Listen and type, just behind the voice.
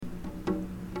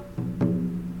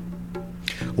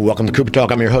Welcome to Cooper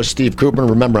Talk. I'm your host, Steve Cooper. And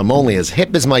remember, I'm only as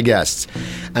hip as my guests.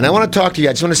 And I want to talk to you.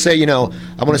 I just want to say, I want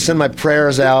to send my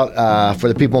prayers out for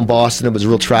the people in Boston. It was a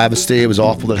real travesty. It was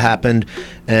awful that happened.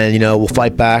 And, we'll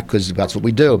fight back because that's what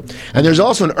we do. And there's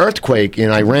also an earthquake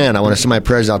in Iran. I want to send my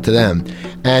prayers out to them.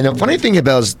 And the funny thing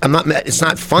about it is, it's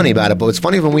not funny about it, but it's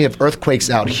funny when we have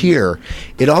earthquakes out here,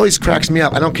 it always cracks me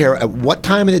up. I don't care at what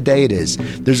time of the day it is.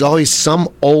 There's always some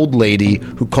old lady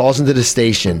who calls into the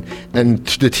station and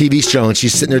the TV show, and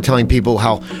she's sitting there telling people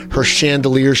how her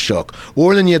chandelier shook.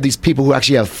 Or then you have these people who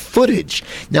actually have footage.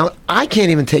 Now, I can't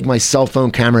even take my cell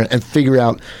phone camera and figure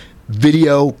out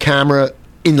video camera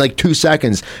in like 2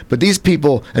 seconds. But these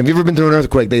people, have you ever been through an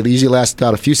earthquake? They usually last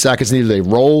about a few seconds, and either they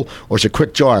roll or it's a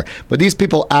quick jar. But these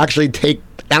people actually take,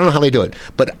 I don't know how they do it,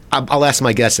 but I'll ask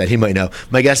my guest that. He might know.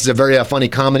 My guest is a very funny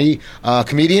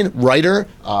comedian, writer,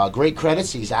 great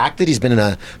credits. He's acted. He's been in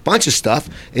a bunch of stuff.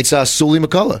 It's Sully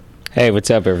McCullough. Hey, what's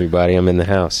up, everybody? I'm in the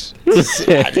house. And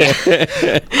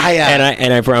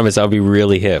I promise I'll be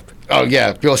really hip. Oh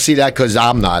yeah, you'll see that because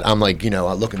I'm not. I'm like,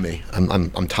 look at me.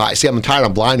 I'm tired. See, I'm tired.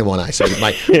 I'm blind in one eye, so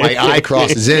my eye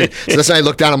crosses in. So that's why I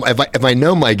look down. If I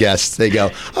know my guests, they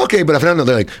go, okay. But if I don't know,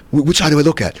 they're like, which eye do I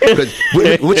look at?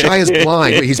 Which eye is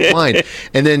blind? Wait, he's blind.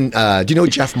 And then, do you know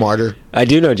Jeff Martyr? I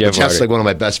do know Jeff Martyr. Jeff's like one of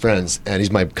my best friends, and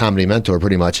he's my comedy mentor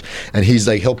pretty much. And he's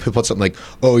like, he'll put something like,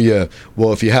 oh yeah,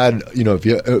 well if you had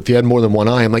more than one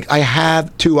eye, I'm like, I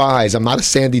have two eyes. I'm not a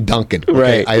Sandy Duncan. Okay?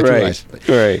 Right. I have two eyes.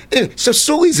 Right. Anyway, so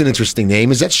Sully's an interesting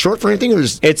name. Is that short for anything, or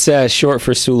is it's short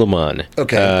for Suleiman?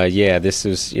 Okay. Yeah, this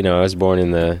is I was born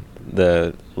in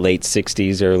the late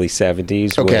 60s, early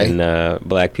 70s, okay, when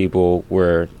black people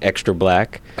were extra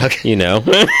black. Okay.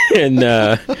 And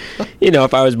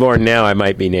if I was born now, I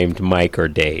might be named Mike or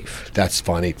Dave. That's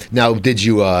funny. Now, did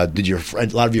a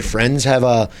lot of your friends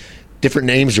have different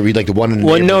names, or were you like the one in the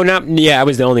neighborhood? I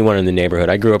was the only one in the neighborhood.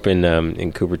 I grew up in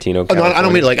Cupertino, California. Oh, no, I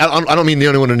don't mean I don't mean the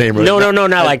only one in the neighborhood. No,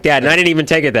 not like that. And I didn't even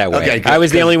take it that way. Okay, good, I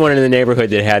was the only one in the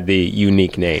neighborhood that had the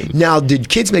unique name. Now, did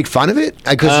kids make fun of it?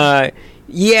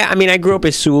 Yeah, I grew up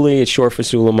as Sully. It's short for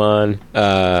Suleiman.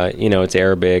 It's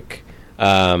Arabic.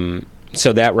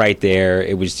 So that right there,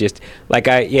 it was just like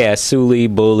Sully,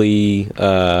 bully.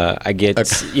 I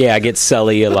get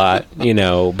Sully a lot,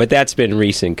 but that's been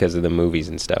recent because of the movies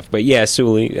and stuff. But yeah,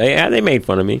 Sully, they made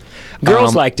fun of me.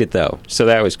 Girls liked it though, so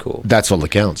that was cool. That's all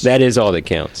that counts. That is all that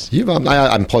counts.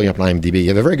 I'm pulling up on IMDb. You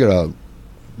have a very good.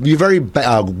 You're very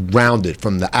rounded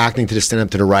from the acting to the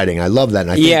stand-up to the writing. I love that.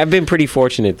 And I've been pretty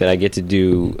fortunate that I get to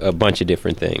do a bunch of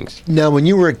different things. Now, when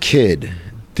you were a kid,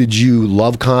 did you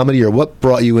love comedy, or what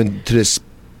brought you into this?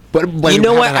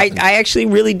 I actually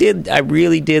really did. I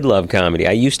really did love comedy.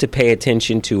 I used to pay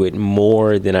attention to it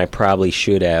more than I probably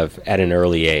should have at an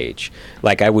early age.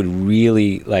 Like I would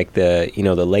really like the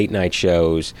late night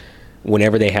shows.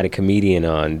 Whenever they had a comedian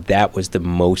on, that was the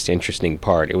most interesting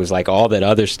part. It was like all that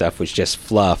other stuff was just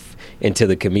fluff until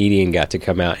the comedian got to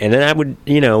come out. And then I would,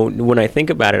 when I think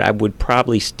about it, I would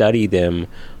probably study them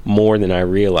more than I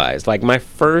realized. Like my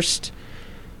first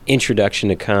introduction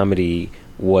to comedy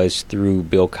was through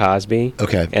Bill Cosby.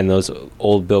 Okay. And those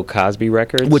old Bill Cosby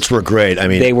records. Which were great.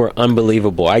 They were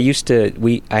unbelievable. I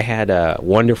had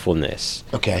Wonderfulness.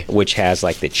 Okay. Which has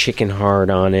like the chicken heart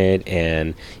on it,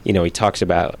 and he talks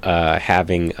about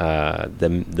having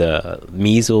the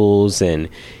measles, and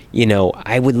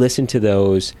I would listen to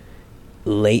those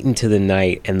late into the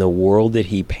night, and the world that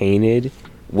he painted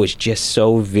was just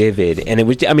so vivid, and it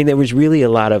was. There was really a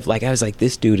lot of I was like,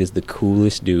 this dude is the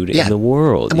coolest dude in the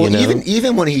world. Well,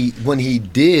 even when he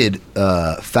did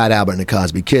Fat Albert and the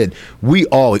Cosby Kid, we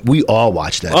all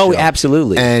watched that. Oh, show.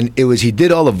 Absolutely. And he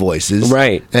did all the voices,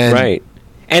 right?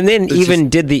 And then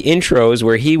did the intros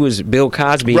where he was Bill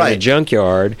Cosby in a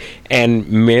junkyard and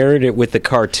married it with the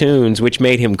cartoons, which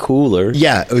made him cooler.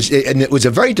 Yeah, it was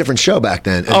a very different show back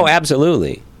then. Oh,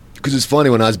 absolutely. Because it's funny,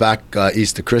 when I was back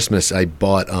east of Christmas, I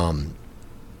bought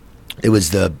it was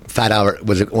the Fat Hour,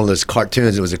 was one of those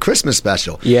cartoons. It was a Christmas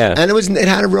special, and it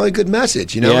had a really good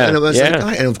message, and it was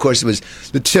and of course it was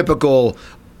the typical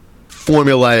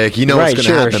formulaic, what's going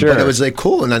to happen, but it was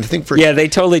cool, and I think they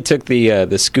totally took the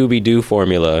Scooby-Doo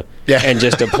formula and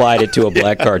just applied it to a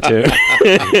black cartoon.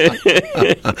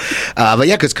 But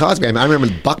because Cosby, I remember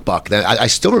Buck. I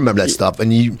still remember that stuff,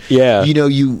 and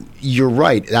you're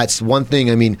right. That's one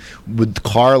thing. With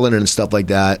Carlin and stuff like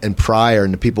that, and Pryor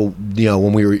and the people,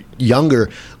 when we were younger,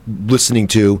 listening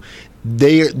to,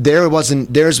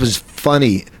 theirs was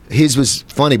funny. His was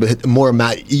funny, but more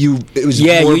you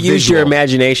used your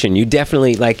imagination. You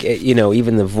definitely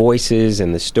even the voices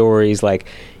and the stories.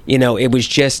 it was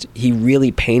just, he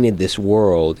really painted this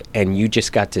world, and you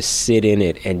just got to sit in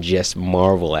it and just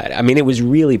marvel at it. I mean, it was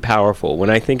really powerful. When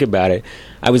I think about it,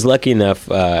 I was lucky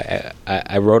enough,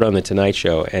 I wrote on The Tonight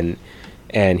Show,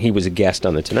 and he was a guest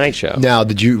on The Tonight Show. Now,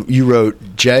 did you wrote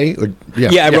Jay? Or,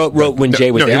 I wrote when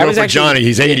Jay was there. I was for Johnny.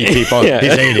 He's 80, people. Yeah.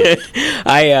 He's 80.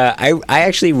 I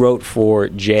actually wrote for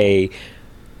Jay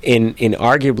in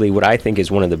arguably what I think is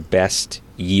one of the best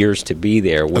years to be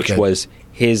there, which was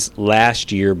his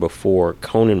last year before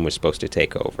Conan was supposed to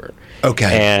take over.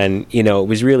 Okay. And, it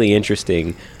was really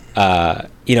interesting.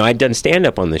 I'd done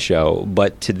stand-up on the show,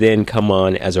 but to then come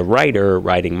on as a writer,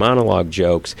 writing monologue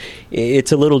jokes,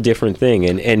 it's a little different thing.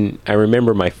 And I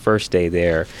remember my first day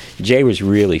there, Jay was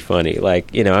really funny.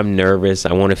 Like, I'm nervous.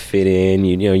 I want to fit in.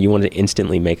 You want to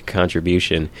instantly make a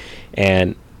contribution.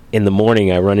 And in the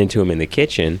morning, I run into him in the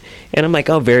kitchen, and I'm like,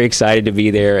 oh, very excited to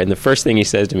be there. And the first thing he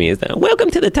says to me is,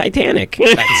 welcome to the Titanic.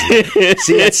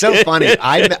 See, it's so funny.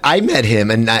 I met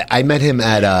him, and I met him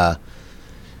at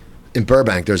in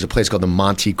Burbank. There's a place called the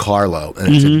Monte Carlo,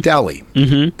 and it's a deli.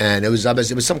 And it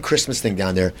was some Christmas thing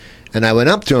down there. And I went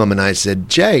up to him and I said,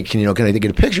 Jay, can I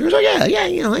get a picture? He was like,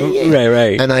 yeah.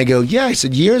 Right. And I go, yeah. I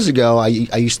said, years ago, I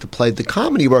used to play at the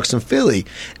Comedy Works in Philly,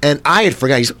 and I had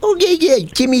forgotten. He said, oh yeah,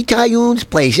 Jimmy Tyone's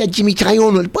place. Yeah, Jimmy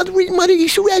Tyone, Mother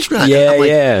Easter restaurant.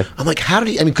 Yeah, I'm like, how did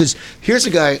he? I mean, because here's a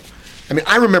guy. I mean,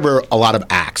 I remember a lot of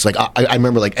acts. Like I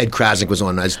remember, like Ed Krasnick was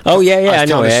on. I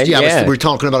know Ed. We were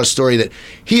talking about a story that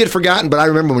he had forgotten, but I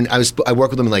remember when I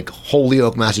worked with him in like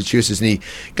Holyoke, Massachusetts, and he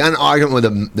got in an argument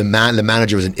with the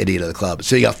manager was an idiot of the club,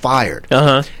 so he got fired.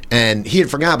 And he had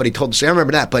forgotten, but he told us. I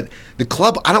remember that, but the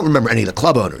club, I don't remember any of the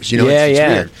club owners. It's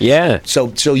weird. Yeah.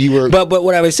 So you were. But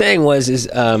what I was saying was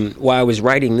while I was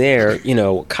writing there,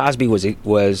 Cosby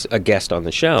was a guest on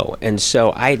the show, and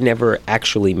so I had never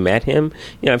actually met him.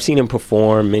 I've seen him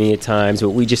perform many a times, but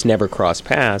we just never crossed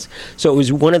paths. So it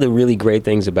was one of the really great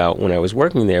things about when I was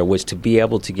working there was to be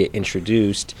able to get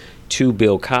introduced to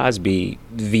Bill Cosby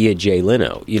via Jay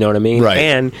Leno. You know what I mean? Right.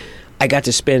 And I got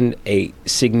to spend a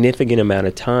significant amount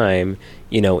of time,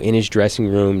 in his dressing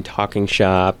room, talking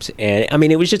shops. And I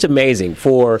mean, it was just amazing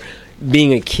for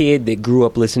being a kid that grew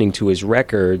up listening to his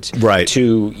records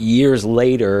to years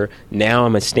later. Now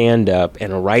I'm a stand-up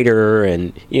and a writer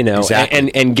and,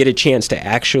 exactly. and get a chance to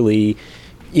actually,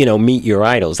 meet your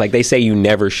idols. Like they say you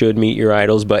never should meet your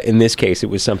idols, but in this case, it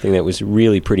was something that was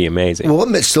really pretty amazing. Well,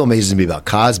 what still amazes me about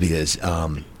Cosby is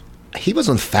he was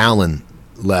on Fallon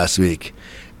last week.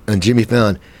 And Jimmy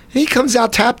Fallon, he comes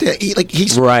out tap dance.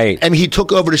 He's right. I mean, he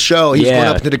took over the show. He's going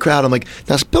up into the crowd. I'm like,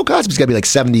 now Bill Cosby's got to be like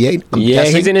 78. I'm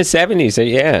guessing. He's in his 70s.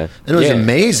 Yeah, and it was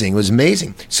amazing. It was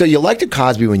amazing. So you liked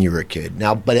Cosby when you were a kid.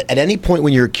 Now, but at any point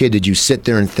when you were a kid, did you sit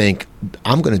there and think,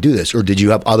 I'm going to do this, or did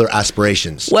you have other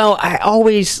aspirations? Well, I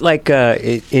always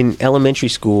in elementary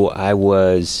school, I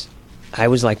was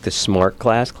like the smart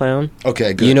class clown.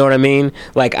 Okay, good. You know what I mean?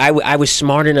 Like, I was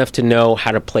smart enough to know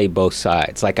how to play both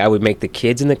sides. Like, I would make the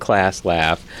kids in the class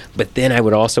laugh, but then I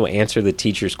would also answer the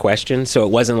teacher's questions, so it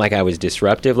wasn't like I was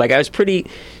disruptive. Like, I was pretty,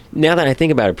 now that I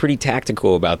think about it, pretty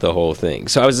tactical about the whole thing.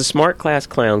 So I was a smart class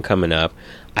clown coming up.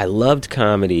 I loved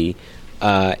comedy.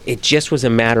 It just was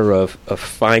a matter of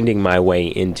finding my way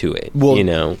into it. Well,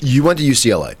 you went to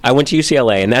UCLA. I went to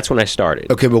UCLA, and that's when I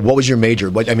started. Okay, but what was your major?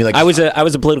 I was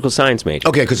a political science major.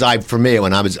 Okay, because I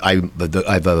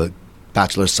have a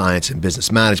Bachelor of Science in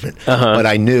Business Management, but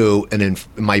I knew, and in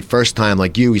my first time,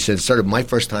 like you said, started my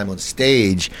first time on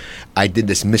stage. I did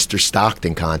this Mr.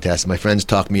 Stockton contest. My friends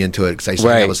talked me into it because I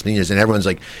started with seniors, and everyone's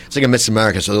like, it's like a Miss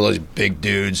America, so they're all these big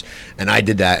dudes, and I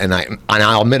did that, and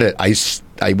I'll admit it,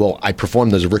 I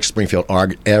performed as a Rick Springfield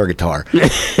air guitar.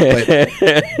 But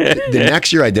the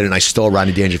next year I did it, and I stole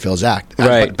Rodney Dangerfield's act.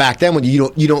 But back then, when you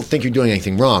don't think you're doing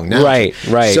anything wrong. Now, right.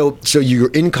 So you were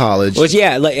in college. Well,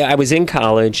 I was in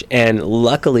college, and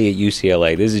luckily at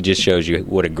UCLA, this just shows you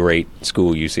what a great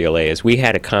school UCLA is. We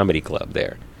had a comedy club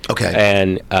there. Okay.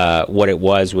 And what it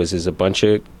was a bunch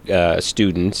of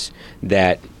students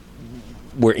that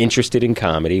were interested in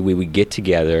comedy. We would get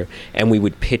together, and we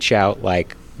would pitch out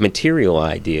material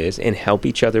ideas and help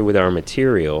each other with our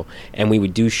material, and we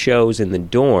would do shows in the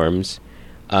dorms,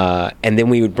 and then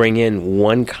we would bring in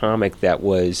one comic that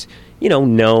was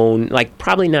known,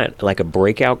 probably not like a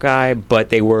breakout guy, but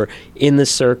they were in the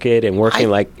circuit and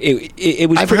working it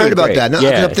was. I've heard about that.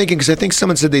 I'm thinking, because I think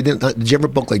someone said they didn't. Did you ever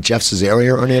book Jeff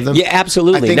Cesario or any of them? Yeah,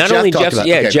 absolutely. Not only Jeff.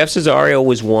 Okay. Jeff Cesario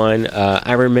was one.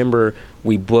 I remember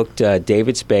we booked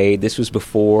David Spade. This was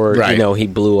before he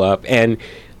blew up, and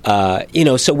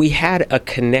so we had a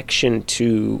connection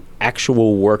to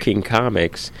actual working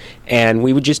comics, and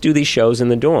we would just do these shows in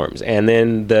the dorms, and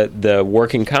then the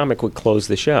working comic would close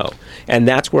the show, and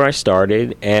that's where I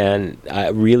started, and I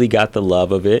really got the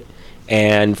love of it,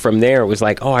 and from there it was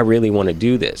like, oh, I really want to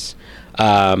do this.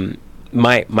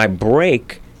 My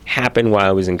break happened while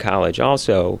I was in college.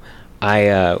 Also,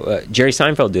 Jerry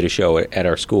Seinfeld did a show at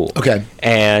our school, okay,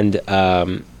 and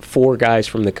 4 guys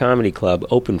from the comedy club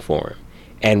opened for him,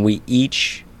 and we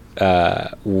each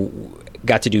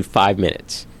got to do 5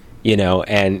 minutes,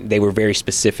 and they were very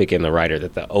specific in the writer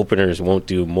that the openers won't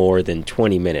do more than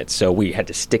 20 minutes. So we had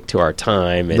to stick to our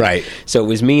time. And right. So it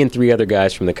was me and 3 other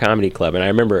guys from the comedy club. And I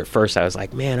remember at first I was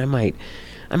like, man, I might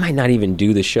not even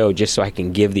do the show just so I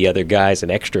can give the other guys an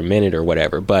extra minute or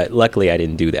whatever. But luckily I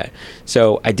didn't do that.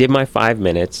 So I did my 5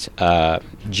 minutes.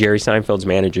 Jerry Seinfeld's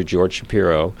manager, George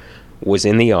Shapiro, was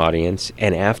in the audience.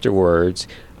 And afterwards,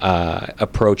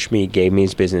 approached me, gave me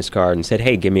his business card, and said,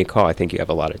 hey, give me a call. I think you have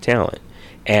a lot of talent.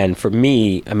 And for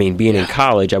me, I mean, being in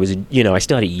college, I was, I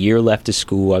still had a year left of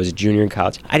school. I was a junior in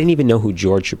college. I didn't even know who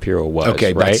George Shapiro was.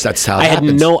 Okay, right? That's how it happens.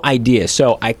 happens. I had no idea.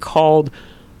 So I called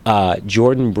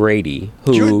Jordan Brady,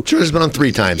 who... Jordan's been on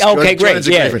 3 times. Okay, great.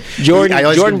 Yeah.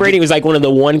 Jordan Brady was like one of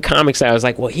the one comics I was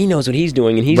like, well, he knows what he's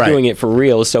doing, and he's doing it for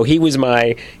real. So he was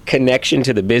my connection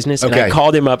to the business. And I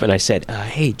called him up and I said,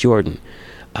 hey, Jordan,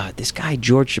 this guy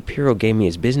George Shapiro gave me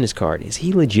his business card. Is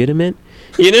he legitimate?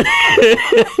 Yeah,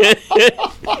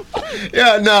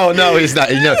 no, he's not.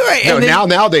 Right,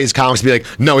 nowadays comics be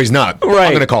like, no, he's not. Right,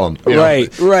 I'm going to call him.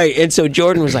 Right. And so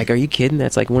Jordan was like, are you kidding?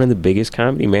 That's like one of the biggest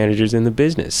comedy managers in the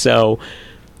business. So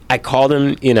I called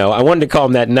him. I wanted to call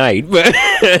him that night, but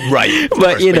right.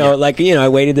 But I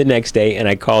waited the next day and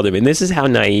I called him. And this is how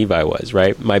naive I was.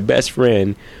 Right, my best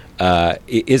friend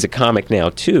is a comic now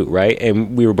too, right?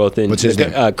 And we were both in. What's his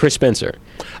name? Chris Spencer.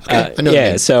 Okay, I know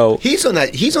him. So he's on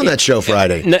that show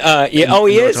Friday. He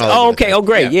is. Oh, okay. Oh,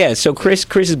 great. Yeah. So Chris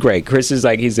is great. Chris is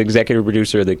like, he's the executive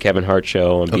producer of the Kevin Hart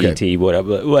Show on BET,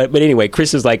 whatever. But anyway,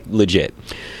 Chris is like legit.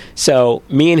 So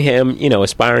me and him,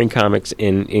 aspiring comics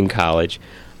in college.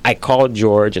 I called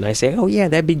George and I say, oh yeah,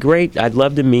 that'd be great. I'd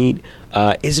love to meet.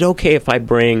 Is it okay if I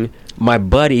bring my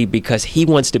buddy because he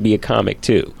wants to be a comic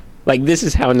too? Like, this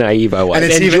is how naive I was.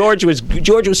 And George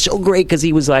was so great because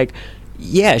he was like,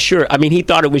 yeah, sure. I mean, he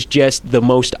thought it was just the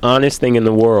most honest thing in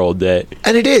the world. And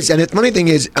it is. And the funny thing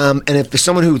is, and if there's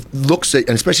someone who looks at,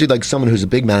 and especially like someone who's a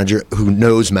big manager who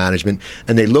knows management,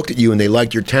 and they looked at you and they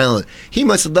liked your talent, he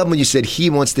must have loved when you said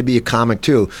he wants to be a comic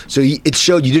too. So it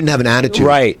showed you didn't have an attitude.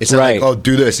 Right. It's not like, oh,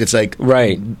 do this. It's like,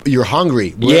 you're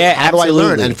hungry. Yeah, how absolutely. do I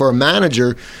learn? And for a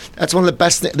manager, that's one of the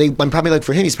best things. I'm probably like,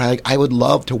 for him, he's probably like, I would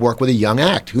love to work with a young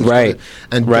act who's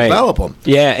develop them.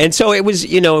 Yeah. And so it was,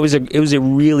 it was a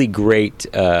really great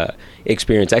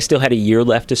experience. I still had a year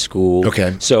left of school.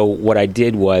 Okay. So what I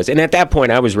did was, and at that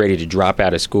point I was ready to drop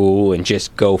out of school and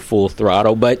just go full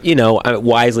throttle. But,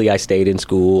 wisely I stayed in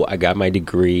school. I got my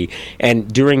degree.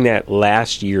 And during that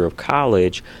last year of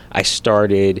college, I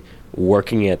started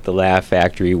working at the Laugh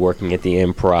Factory, working at the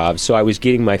Improv. So I was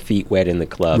getting my feet wet in the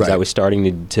clubs. Right. I was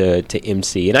starting to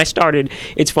MC. And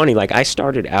it's funny, like I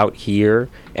started out here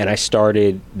and I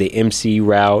started the MC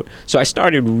route. So I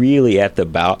started really at the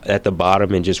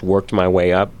bottom and just worked my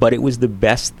way up. But it was the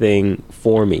best thing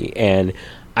for me. And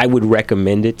I would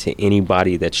recommend it to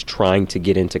anybody that's trying to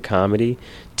get into comedy.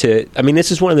 This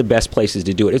is one of the best places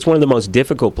to do it. It's one of the most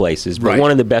difficult places, but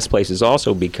one of the best places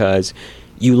also because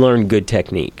you learn good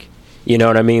technique. You know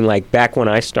what I mean? Like back when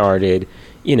I started,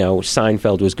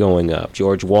 Seinfeld was going up,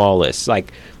 George Wallace,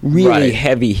 like really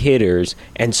heavy hitters.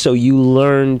 And so you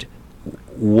learned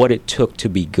what it took to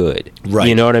be good. Right.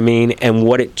 You know what I mean? And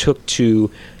what it took to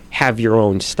have your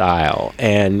own style.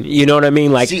 And you know what I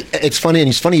mean? Like, see, it's funny, and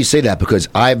it's funny you say that because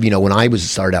when I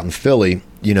started out in Philly,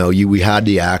 we had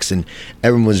the acts and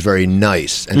everyone was very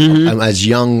nice. And as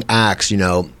young acts,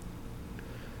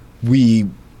 we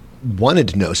wanted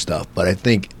to know stuff, but I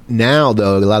think now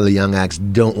though a lot of the young acts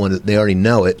don't want it; they already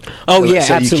know it. Oh so, yeah,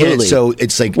 so absolutely. So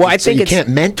it's like, I think you can't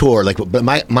mentor. Like, but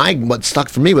my what stuck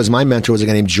for me was my mentor was a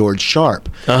guy named George Sharp,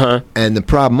 and the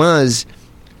problem was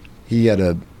he had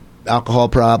a alcohol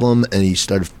problem and he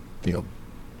started,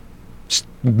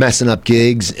 messing up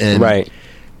gigs and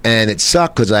And it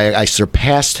sucked because I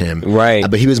surpassed him. Right.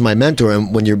 But he was my mentor,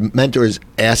 and when your mentor is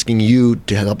asking you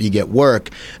to help you get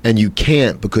work, and you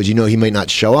can't because he might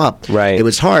not show up, it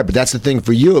was hard. But that's the thing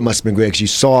for you. It must have been great because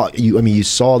you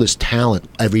saw this talent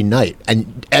every night,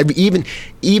 and even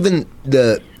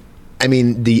the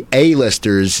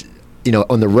A-listers,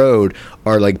 on the road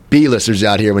are like B-listers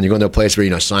out here when you're going to a place where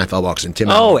Seinfeld walks in. Tim.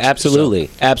 Oh,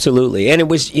 absolutely, absolutely. And it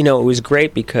was it was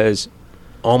great because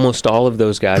almost all of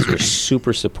those guys were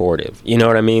super supportive. You know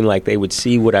what I mean? Like, they would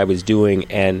see what I was doing,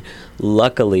 and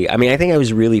luckily, I mean, I think I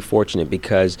was really fortunate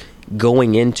because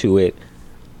going into it,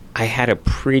 I had a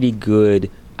pretty good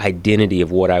identity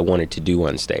of what I wanted to do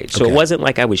on stage. So it wasn't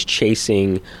like I was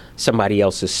chasing somebody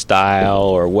else's style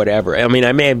or whatever. I mean,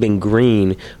 I may have been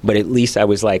green, but at least I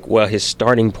was like, well, his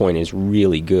starting point is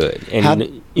really good. And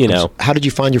how did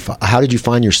you find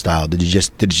your style? Did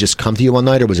it just come to you one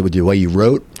night, or was it with the way you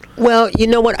wrote? Well, you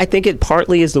know what? I think it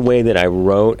partly is the way that I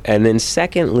wrote, and then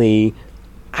secondly,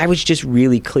 I was just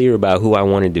really clear about who I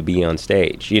wanted to be on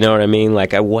stage. You know what I mean?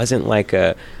 Like, I wasn't like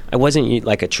a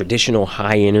traditional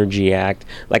high energy act.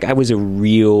 Like, I was a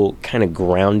real kind of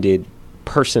grounded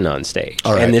person on stage.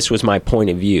 And this was my point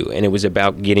of view, and it was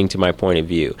about getting to my point of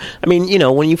view. I mean, you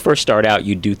know, when you first start out,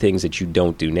 you do things that you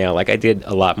don't do now. Like, I did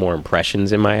a lot more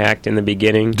impressions in my act in the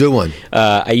beginning. Do one.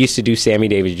 I used to do Sammy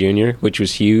Davis Jr., which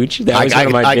was huge. That was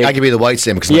I could be the white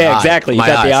Sam because exactly. You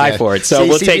got the eye for it. So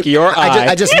we'll take your eye.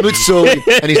 I just moved Sully,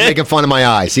 and he's making fun of my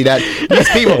eye. See that? These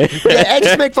people, I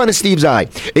just make fun of Steve's eye.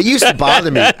 It used to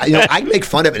bother me. You know, I make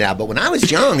fun of it now, but when I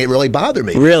was young, it really bothered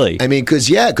me. Really? I mean, because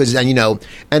you know,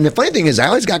 and the funny thing is, I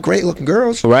always got great looking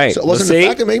girls, right? So it wasn't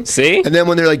affecting me. See, and then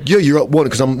when they're like, "Yeah, you're one,"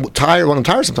 because I'm tired. When I'm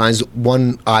tired, sometimes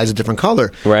one eye's a different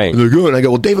color, right? And they're good. And I go,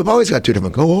 "Well, David Bowie's got two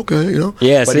different." Oh, okay, you know.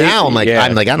 Yeah. But now I'm like, I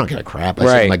don't give a crap. I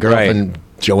said, my girlfriend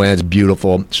Joanne's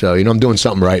beautiful, so you know I'm doing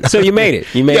something right. So you made it.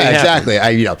 You made it. Yeah,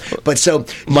 exactly. But so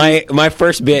my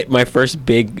first big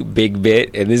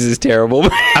bit, and this is terrible.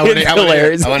 It's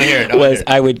hilarious. I want to hear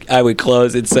it. I would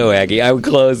close. It's so aggy. I would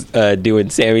close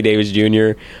doing Sammy Davis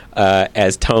Jr.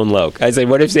 As Tone Loc. I said,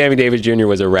 what if Sammy Davis Jr.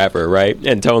 was a rapper, right?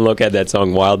 And Tone Loc had that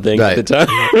song Wild Thing at the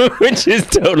time, which is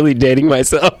totally dating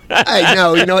myself. I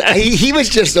know, he was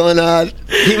just on.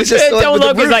 He was just on. Tone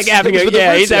Loc was like having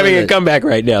he's having a comeback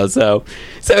right now. So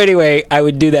anyway, I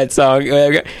would do that song.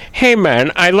 Hey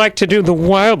man, I like to do the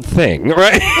Wild Thing,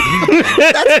 right?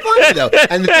 That's funny though.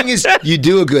 And the thing is, you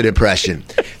do a good impression.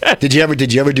 Did you ever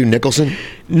do Nicholson?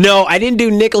 No, I didn't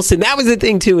do Nicholson. That was the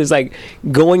thing too. Is like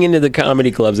going into the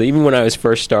comedy clubs. Even when I was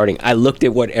first starting, I looked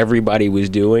at what everybody was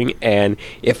doing, and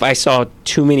if I saw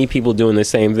too many people doing the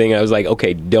same thing, I was like,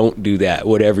 okay, don't do that.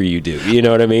 Whatever you do, you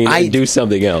know what I mean? Do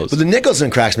something else. But the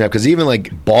Nicholson cracks me up because even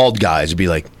like bald guys would be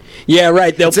like, yeah,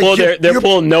 right. They'll pull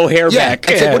pull no hair back.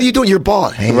 It's like, what are you doing? You're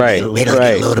bald. Hey, right. Wait till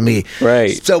get a load of me.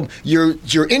 Right. So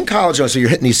you're in college, so you're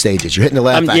hitting these stages. You're hitting the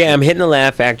Laugh Factory. Yeah, I'm hitting the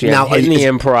Laugh Factory. I'm hitting the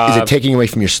improv. Is it taking away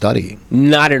from your studying?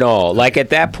 Not at all. Like at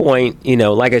that point,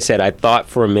 like I said, I thought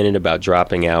for a minute about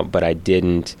dropping out, but I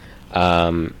didn't.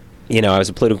 I was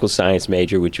a political science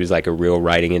major, which was like a real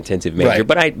writing intensive major.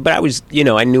 Right. But I was,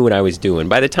 I knew what I was doing.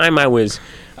 By the time I was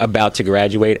about to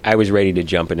graduate, I was ready to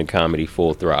jump into comedy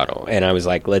full throttle, and I was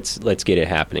like, let's get it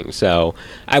happening. So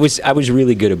I was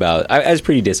really good about it. I was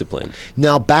pretty disciplined.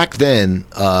 Now back then,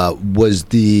 was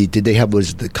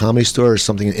the Comedy Store or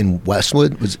something in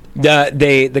Westwood?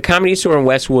 The Comedy Store in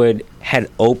Westwood had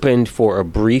opened for a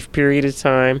brief period of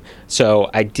time, so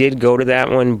I did go to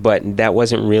that one, but that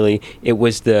wasn't really. It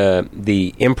was the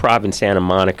Improv in Santa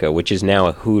Monica, which is now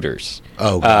a Hooters.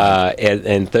 Oh,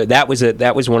 that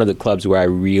was one of the clubs where I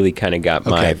really kind of got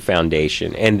my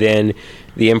foundation, and then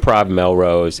the Improv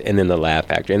Melrose, and then the Laugh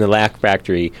Factory. And the Laugh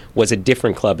Factory was a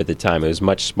different club at the time. It was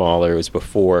much smaller. It was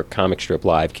before Comic Strip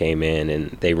Live came in, and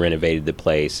they renovated the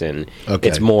place, and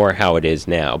it's more how it is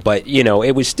now. But,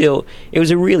 it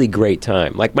was a really great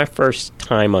time. Like, my first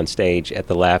time on stage at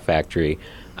the Laugh Factory,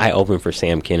 I opened for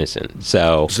Sam Kinison.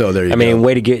 So there you go.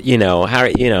 Way to get,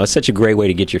 it's such a great way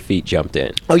to get your feet jumped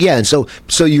in. Oh, yeah. And so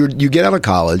you get out of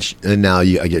college, and now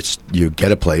you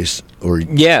get a place,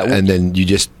 and then you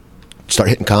just start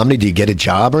hitting comedy. Do you get a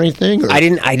job or anything? Or? I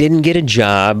didn't get a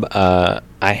job. I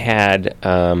had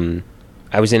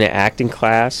I was in an acting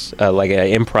class, like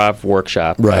an improv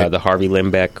workshop, the Harvey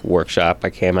Limbeck workshop. I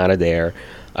came out of there,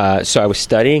 so I was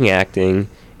studying acting,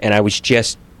 and I was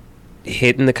just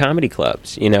hitting the comedy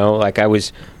clubs. Like I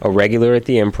was a regular at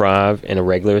the Improv and a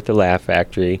regular at the Laugh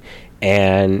Factory.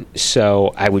 And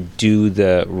so I would do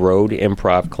the road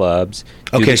improv clubs.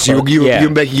 Okay, so you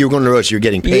were going to road, so you're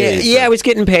getting paid. Yeah, I was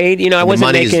getting paid. I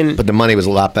wasn't making... But the money was a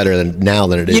lot better now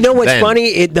than it is. You know what's then.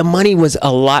 funny? The money was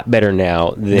a lot better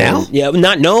now. Now? Yeah,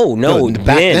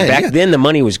 back then the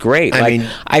money was great.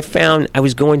 I found I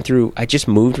was going through... I just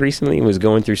moved recently and was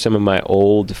going through some of my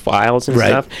old files and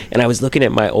stuff, and I was looking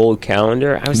at my old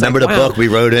calendar. I was Remember the book? We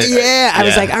wrote it? Yeah, I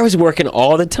was like, I was working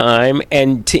all the time,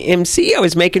 and to MC, I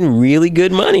was making really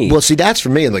good money. Well, see, that's for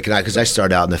me, because I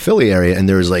started out in the Philly area, and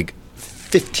there was like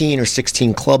 15 or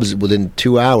 16 clubs within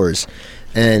 2 hours,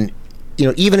 and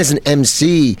even as an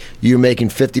MC, you're making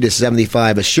 50 to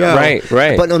 75 a show.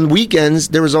 Right. But on weekends,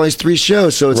 there was always 3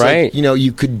 shows. So it's like,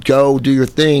 you could go do your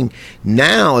thing.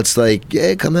 Now it's like,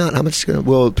 yeah, come out. How much is going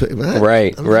to...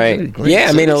 Right. Yeah,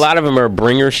 I mean, a lot of them are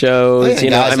bringer shows. I'm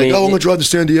going to drive to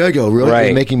San Diego. Really? Are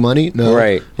you making money? No.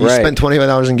 Right. You spent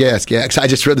 $25 in gas. Yeah, I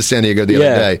just rode to San Diego the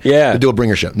other day. Yeah. To do a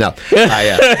bringer show. No.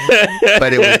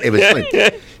 But it was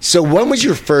funny. So when was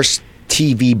your first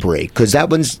TV break? Because that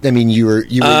one's, you were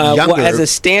younger. Well, as a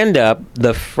stand-up,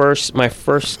 my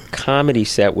first comedy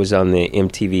set was on the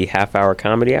MTV Half Hour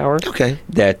Comedy Hour. Okay.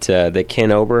 That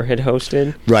Ken Ober had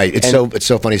hosted. Right. It's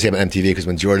so funny to say about MTV because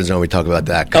when Jordan's on, we talk about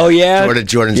that. Oh yeah.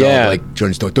 Jordan's on, like,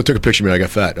 Jordan's don't take a picture of me. I got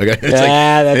fat. Okay. It's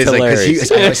that's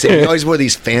hilarious. He always wore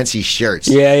these fancy shirts.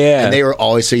 Yeah. And they were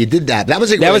always, so you did that. That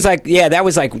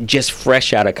was like just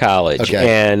fresh out of college.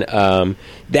 Okay. And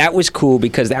that was cool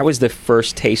because that was the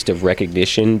first taste of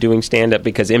recognition doing stand-up,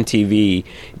 because MTV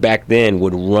back then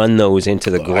would run those into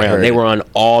the ground. They were on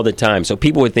all the time. So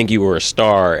people would think you were a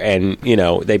star, and,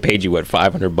 they paid you,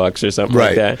 $500 or something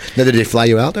like that. Now, did they fly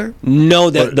you out there? No,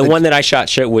 the one that I shot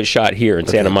was shot here in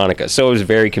Santa Monica. So it was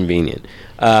very convenient.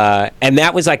 And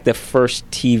that was like the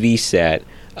first TV set.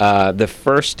 The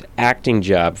first acting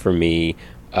job for me,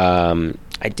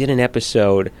 I did an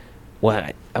episode...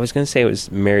 Well, I was going to say it was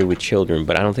Married with Children,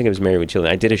 but I don't think it was Married with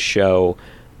Children. I did a show.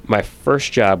 My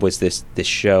first job was this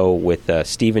show with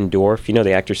Stephen Dorff. You know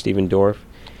the actor Stephen Dorff?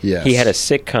 Yes. He had a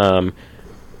sitcom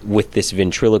with this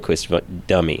ventriloquist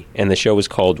dummy, and the show was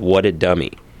called What a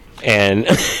Dummy. And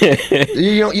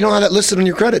you don't have that listed on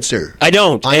your credits, sir. I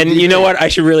don't. And you know what? I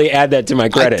should really add that to my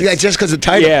credits. Just because of the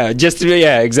title.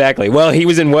 Yeah, exactly. Well, he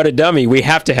was in What a Dummy. We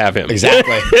have to have him.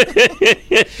 Exactly.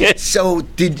 So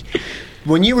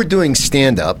when you were doing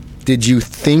stand-up, did you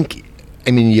think,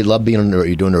 you love being on the road,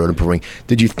 you're doing the road and performing,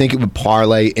 did you think it would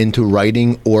parlay into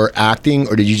writing or acting,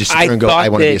 or did you just sit there and go, I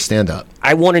want to be a stand-up?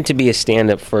 I wanted to be a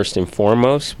stand-up first and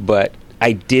foremost, but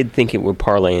I did think it would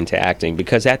parlay into acting,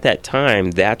 because at that time,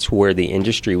 that's where the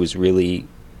industry was really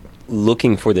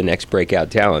looking for the next breakout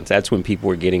talents. That's when people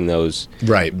were getting those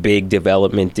big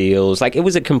development deals. Like, it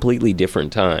was a completely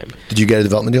different time. Did you get a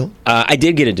development deal? I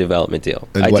did get a development deal.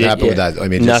 And what happened with that?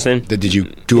 Nothing. Did you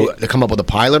come up with a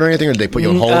pilot or anything, or did they put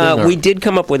you on hold? We did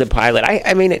come up with a pilot.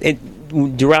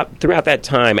 Throughout that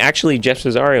time, actually, Jeff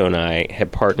Cesario and I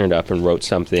had partnered up and wrote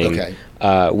something.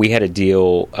 Okay. We had a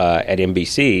deal at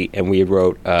NBC, and we had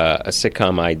wrote a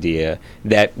sitcom idea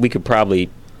that we could probably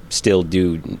still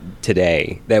do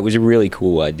today. That was a really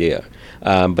cool idea,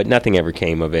 but nothing ever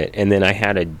came of it. And then I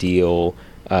had a deal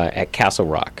at Castle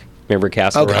Rock. Remember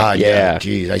Castle Rock? God, yeah.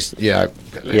 Jeez,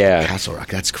 Castle Rock,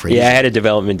 that's crazy. Yeah, I had a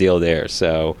development deal there.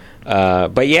 So,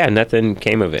 but yeah, nothing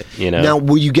came of it. Now,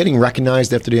 were you getting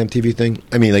recognized after the MTV thing?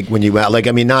 When you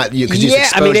not you?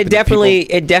 It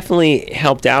definitely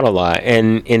helped out a lot,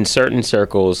 and in certain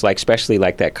circles, especially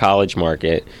that college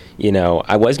market,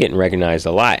 I was getting recognized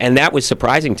a lot, and that was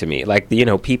surprising to me.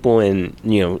 People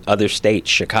in other states,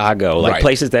 Chicago,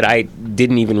 places that I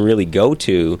didn't even really go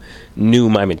to, knew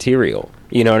my material.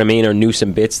 You know what I mean? Or knew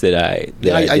some bits that I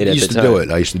did at the time.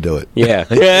 I used to do it. Yeah.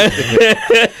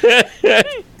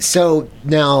 So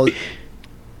now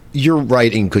you're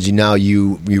writing because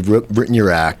you've written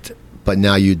your act, but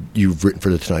now you've written for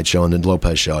the Tonight Show and the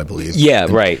Lopez Show, I believe. Yeah,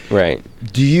 right.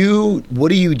 Do you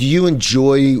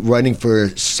enjoy writing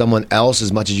for someone else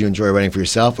as much as you enjoy writing for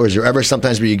yourself, or is there ever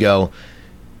sometimes where you go,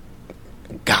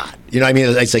 God? You know what I mean?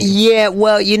 It's like, yeah,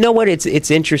 well, you know what?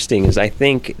 It's interesting is I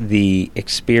think the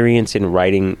experience in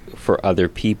writing for other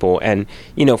people, and,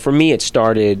 for me it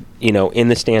started, in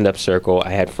the stand-up circle. I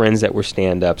had friends that were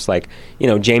stand-ups.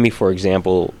 Jamie, for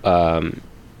example,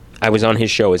 I was on his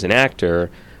show as an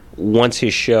actor. Once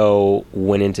his show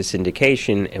went into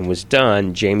syndication and was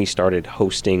done, Jamie started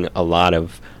hosting a lot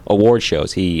of award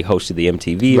shows. He hosted the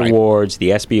MTV Awards,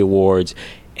 the ESPY Awards,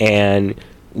 and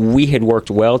we had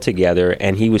worked well together,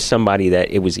 and he was somebody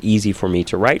that it was easy for me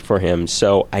to write for him,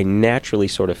 so I naturally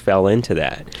sort of fell into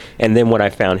that. And then what I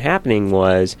found happening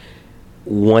was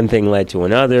one thing led to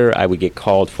another. I would get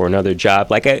called for another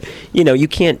job.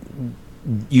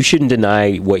 You shouldn't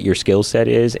deny what your skill set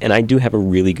is, and I do have a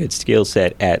really good skill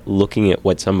set at looking at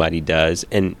what somebody does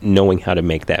and knowing how to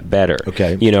make that better.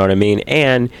 Okay. You know what I mean?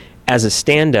 And as a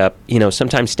stand-up,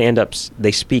 sometimes stand-ups,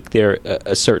 they speak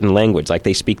a certain language,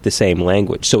 they speak the same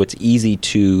language. So it's easy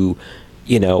to,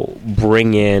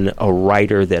 bring in a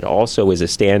writer that also is a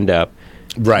stand-up.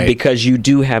 Right. Because you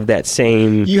do have that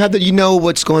same... You have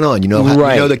what's going on. You know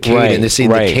the cadence, the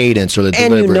cadence or the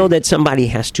delivery. And you know that somebody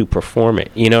has to perform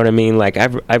it. You know what I mean?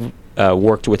 I've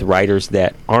worked with writers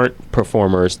that aren't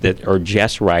performers, that are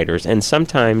just writers, and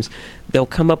sometimes they'll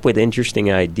come up with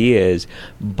interesting ideas,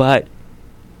 but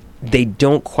they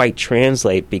don't quite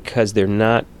translate because they're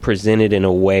not presented in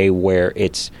a way where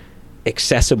it's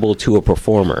accessible to a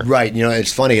performer. Right. You know,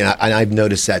 it's funny, and I've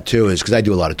noticed that too, is because I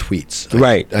do a lot of tweets.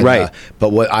 Right. But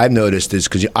what I've noticed is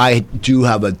because I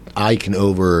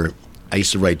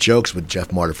used to write jokes with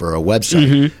Jeff Martyr for our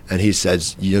website, and he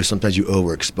says, you know, sometimes you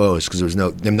overexpose because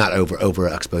they're not over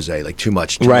expose, like too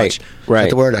much. Right. Is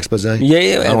that the word, expose?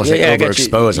 Yeah. I don't want to say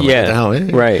overexpose. I'm like, what the hell?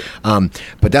 Right.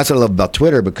 But that's what I love about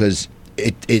Twitter, because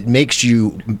it makes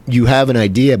you have an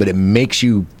idea, but it makes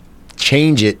you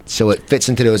change it so it fits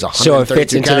into those 132 so it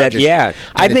fits into characters. that. Yeah,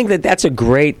 I think that's a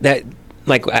great it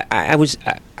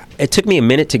took me a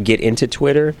minute to get into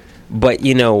Twitter, but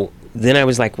you know, then I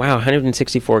was like, wow,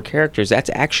 164 characters,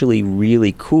 that's actually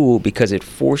really cool, because it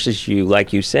forces you,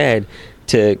 like you said,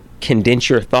 to condense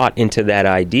your thought into that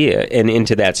idea and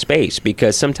into that space,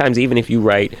 because sometimes even if you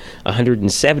write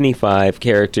 175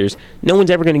 characters, no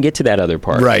one's ever going to get to that other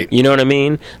part. Right. You know what I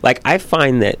mean? Like, I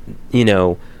find that, you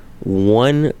know,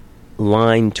 one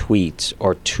line tweets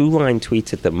or 2-line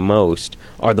tweets at the most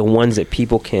are the ones that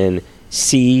people can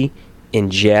see,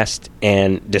 ingest,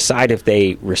 and decide if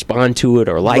they respond to it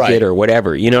or like it or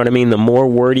whatever. You know what I mean? The more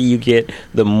wordy you get,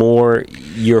 the more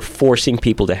you're forcing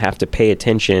people to have to pay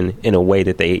attention in a way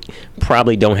that they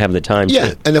probably don't have the time to.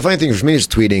 Yeah, and the funny thing for me is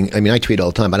tweeting. I mean, I tweet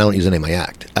all the time, but I don't use any of my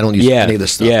act. I don't use any of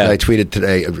this stuff. Yeah. I tweeted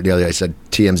today, the other day, I said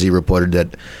TMZ reported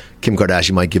that Kim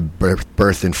Kardashian might give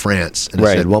birth in France, and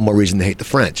I said one more reason to hate the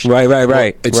French. Right.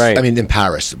 I mean, in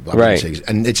Paris. Right.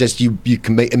 And it's just you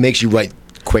can it makes you write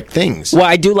quick things. Well,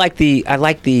 I like the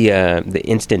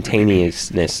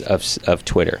instantaneousness of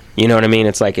Twitter. You know what I mean?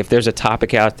 It's like if there's a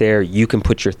topic out there, you can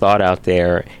put your thought out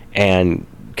there and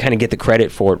kind of get the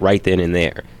credit for it right then and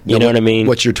there. You know what I mean?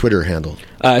 What's your Twitter handle?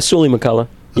 Sully McCullough.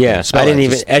 Okay, yeah, I didn't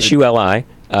even SULI.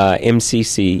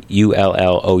 MCCULLOUGH.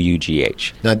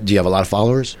 Now, do you have a lot of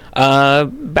followers?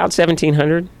 About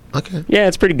 1,700. Okay. Yeah,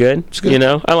 it's pretty good. It's good. You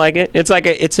know, I like it. It's like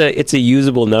it's a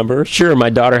usable number. Sure, my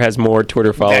daughter has more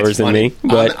Twitter followers than me,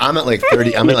 but I'm at like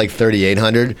 30. I'm at like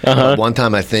 3,800. One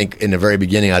time, I think in the very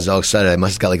beginning, I was all excited. I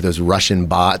must have got like those Russian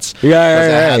bots.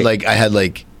 Yeah. I had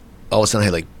like all of a sudden I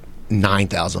had like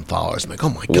 9,000 followers. I'm like, oh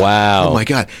my god, wow, oh my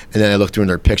god. And then I looked through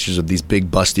their pictures of these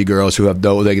big busty girls who have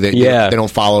they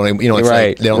don't follow any, you know, it's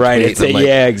like they don't tweet. Like,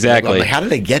 yeah, exactly. I'm like, how did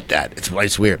they get that?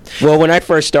 It's weird. Well, when I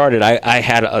first started, I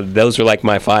had those were like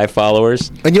my 5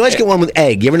 followers. And you always get one with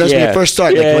egg. You ever notice when you first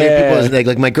start,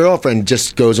 like my girlfriend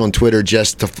just goes on Twitter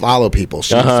just to follow people.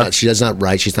 She does not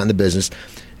write. She's not in the business.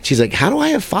 She's like, how do I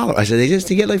have followers? I said, they just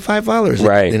get like 5 followers.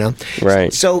 Right. You know.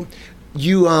 Right. So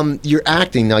you're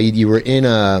acting now. You were in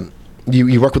a.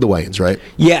 You work with the Wayans, right?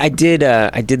 Yeah, I did.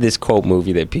 I did this cult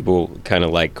movie that people kind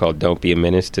of like called "Don't Be a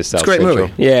Menace to South Central." It's a great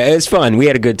movie. Yeah, it was fun. We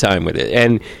had a good time with it,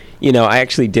 and you know, I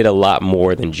actually did a lot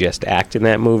more than just act in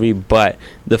that movie. But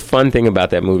the fun thing about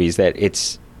that movie is that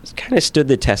it's kind of stood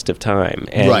the test of time.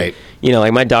 And, right. You know,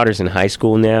 like my daughter's in high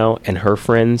school now, and her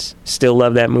friends still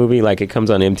love that movie. Like it comes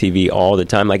on MTV all the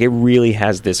time. Like it really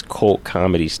has this cult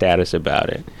comedy status about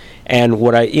it. And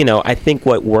what I think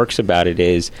what works about it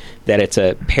is that it's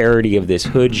a parody of this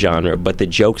hood genre, but the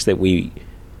jokes that we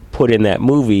put in that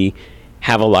movie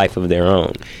have a life of their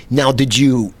own. Now, did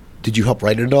you help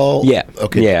write it at all? Yeah.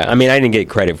 Okay. Yeah. I mean, I didn't get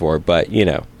credit for it, but you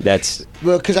know, that's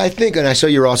because I think, and I saw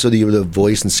you're also the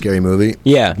voice in Scary Movie.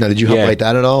 Yeah. Now, did you help write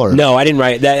that at all? Or? No, I didn't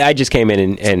write that. I just came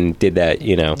in and did that.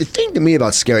 You know, the thing to me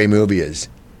about Scary Movie is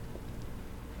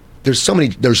there's so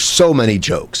many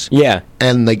jokes. Yeah.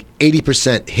 And like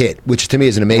 80% hit, which to me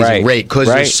is an amazing rate because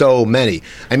there's so many.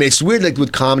 I mean, it's weird like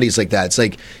with comedies like that. It's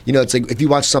like, you know, it's like if you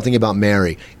watch Something About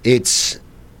Mary, you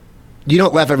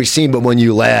don't laugh every scene, but when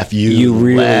you laugh, you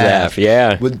really laugh.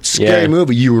 Yeah. With Scary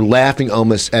Movie, you were laughing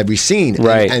almost every scene.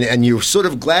 Right. And you're sort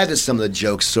of glad that some of the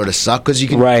jokes sort of suck because you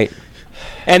can... Right.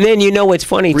 And then, you know, what's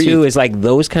funny, too, is like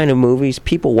those kind of movies,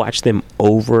 people watch them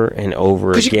over and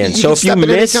over again. So if you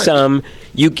miss some,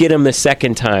 you get them a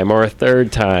second time or a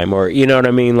third time or, you know what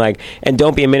I mean? Like, and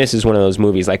Don't Be a Menace is one of those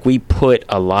movies. Like, we put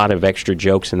a lot of extra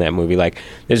jokes in that movie. Like,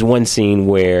 there's one scene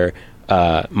where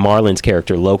Marlon's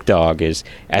character, Loke Dog, is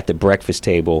at the breakfast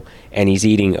table and he's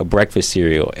eating a breakfast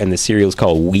cereal, and the cereal's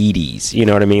called Wheaties. You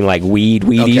know what I mean? Like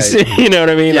Wheaties. Okay. You know what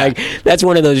I mean? Yeah. Like that's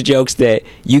one of those jokes that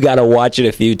you got to watch it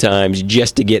a few times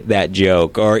just to get that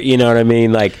joke, or you know what I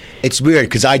mean? Like it's weird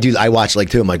because I watch like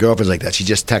too. My girlfriend's like that. She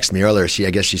just texted me earlier. I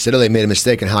guess she said, "Oh, they made a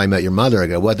mistake in How I Met Your Mother." I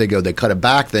go, "What?" They go, "They cut a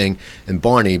back thing," and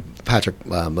Barney,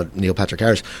 Neil Patrick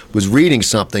Harris was reading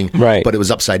something, right, but it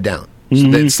was upside down.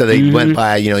 So they went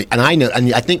by, and I know,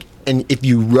 and I think, and if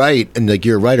you write, and like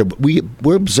you're a writer,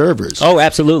 we're observers. Oh,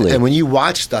 absolutely. And when you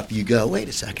watch stuff, you go, wait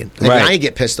a second. And right. I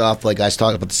get pissed off, like I was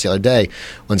talking about this the other day,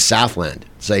 on Southland.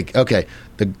 It's like, okay,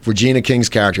 the Regina King's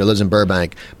character lives in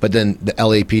Burbank, but then the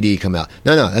LAPD come out.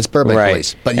 No, that's Burbank right.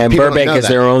 police. But and Burbank is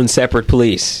their own separate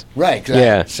police. Right. Exactly.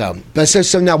 Yeah.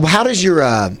 So now, how did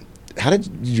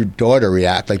your daughter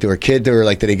react? Like, they were a kid, they were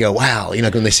like, did they go, wow,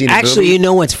 when they see the Actually, movie? you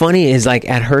know what's funny is, like,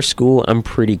 at her school, I'm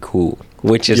pretty cool,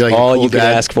 which is like all cool you could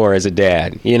dad? ask for as a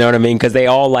dad. You know what I mean? Because they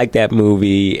all like that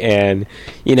movie, and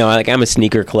like, I'm a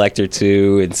sneaker collector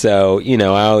too, and so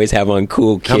I always have on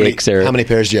cool kicks. How many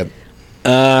pairs do you have?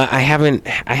 I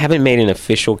haven't made an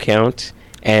official count.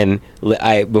 And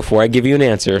before I give you an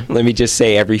answer, let me just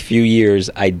say, every few years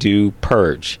I do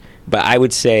purge. But I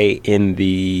would say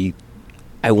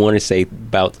I want to say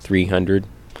about 300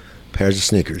 pairs of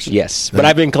sneakers. Yes, but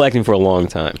I've been collecting for a long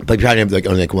time. Like, probably have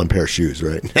only one pair of shoes,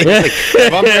 right? Like,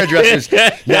 one pair of dresses.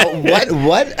 Now,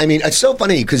 what? I mean, it's so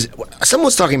funny because someone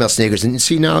was talking about sneakers, and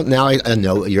see now I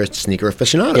know you're a sneaker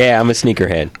aficionado. Yeah, I'm a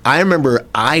sneakerhead. I remember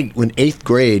when 8th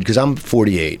grade, because I'm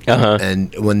 48,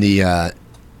 and when the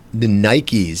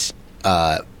Nikes,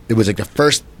 it was like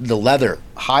the leather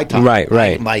high top.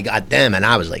 Right. I got them, and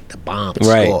I was like the bomb at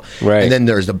school. Right. And then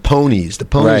there's the ponies. The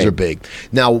ponies right. are big.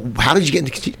 Now, how did you get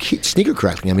into sneaker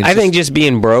collecting? I mean, I think just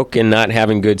being broke and not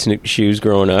having good shoes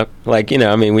growing up. Like, we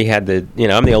had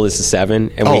I'm the oldest of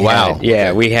 7.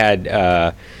 And we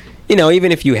had,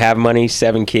 even if you have money,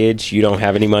 7 kids, you don't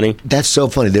have any money. That's so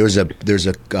funny. There's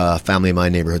a family in my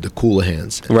neighborhood, the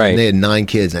Coolahans. Right. And they had 9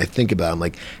 kids, and I think about it, I'm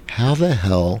like, how the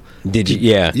hell did you?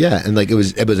 Yeah. Yeah, and like it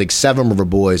was like 7 were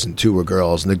boys and 2 were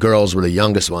girls, and the girls were the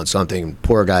youngest ones. So I'm thinking,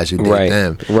 poor guys who date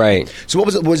them. Right. So what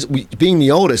was it? Was being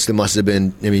the oldest? It must have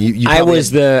been. I mean, you I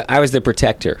was the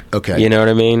protector. Okay. You know what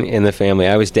I mean? In the family,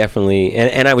 I was definitely,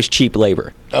 and I was cheap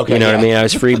labor. Okay. You know what I mean? I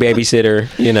was free babysitter.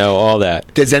 All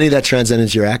that. Does any of that transcend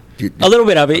into your act? A little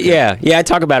bit of it, okay. Yeah. I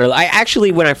talk about it. I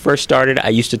actually, when I first started, I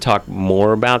used to talk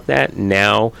more about that.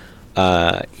 Now,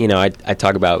 I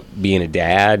talk about being a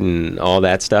dad and all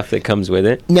that stuff that comes with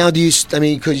it. Now, because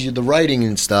the writing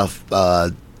and stuff,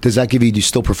 does that give you? Do you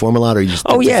still perform a lot, or you just?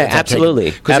 Oh yeah,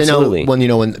 absolutely. Because I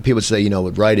know when people say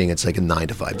with writing, it's like a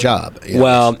 9-to-5 job.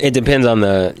 Well, it depends on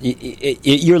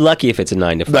you're lucky if it's a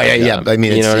 9-to-5 job. I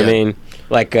mean, what I mean.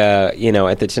 Like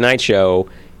at the Tonight Show,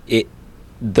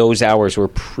 those hours were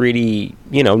pretty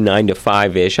 9 to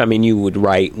 5-ish. I mean, you would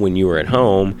write when you were at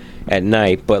home at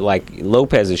night, but like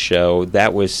Lopez's show,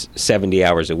 that was 70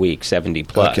 hours a week, 70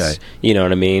 plus. Okay. You know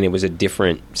what I mean? It was a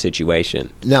different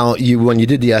situation. Now, when you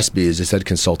did the ESPYs, it said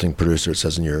consulting producer. It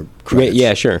says in your credits.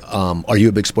 Yeah, sure. Are you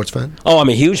a big sports fan? Oh, I'm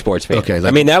a huge sports fan. Okay.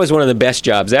 I mean, that was one of the best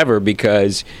jobs ever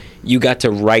because you got to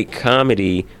write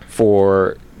comedy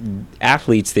for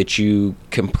athletes that you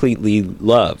completely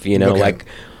love. Okay. Like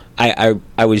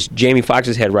I was Jamie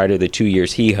Foxx's head writer the 2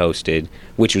 years he hosted,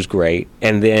 which was great.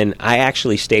 And then I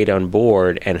actually stayed on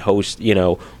board and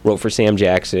wrote for Sam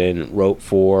Jackson, wrote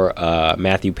for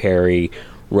Matthew Perry,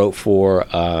 wrote for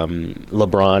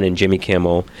LeBron and Jimmy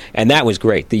Kimmel. And that was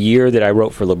great. The year that I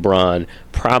wrote for LeBron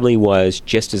probably was,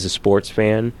 just as a sports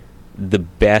fan, the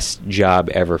best job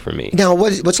ever for me. Now,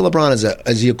 what's LeBron?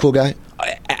 Is he a cool guy?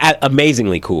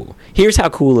 Amazingly cool. Here's how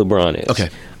cool LeBron is. Okay.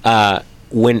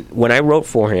 When I wrote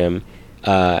for him,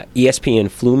 ESPN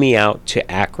flew me out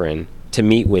to Akron to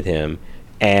meet with him,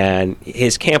 and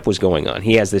his camp was going on.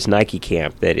 He has this Nike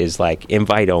camp that is like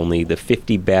invite only, the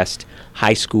 50 best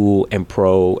high school and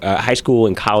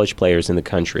college players in the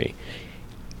country.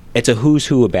 It's a who's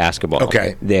who of basketball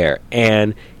there.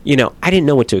 And, I didn't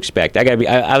know what to expect.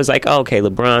 I was like, okay,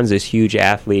 LeBron's this huge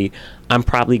athlete. I'm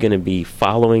probably going to be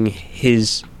following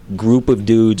his group of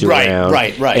dudes around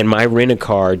in my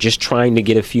rent-a-car, just trying to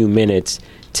get a few minutes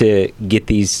to get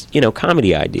these,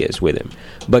 comedy ideas with him.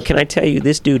 But can I tell you,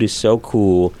 this dude is so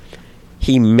cool.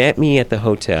 He met me at the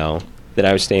hotel that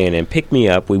I was staying in, picked me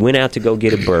up. We went out to go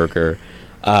get a burger.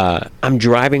 I'm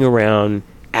driving around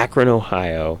Akron,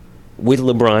 Ohio, with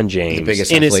LeBron James, the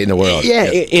biggest athlete in the world. Yeah,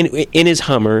 in his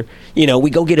Hummer. We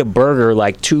go get a burger,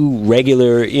 like 2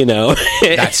 regular,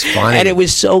 That's funny. And it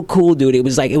was so cool, dude. It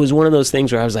was one of those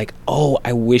things where I was like, oh,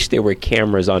 I wish there were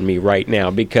cameras on me right now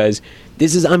because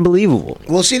this is unbelievable.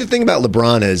 Well, see, the thing about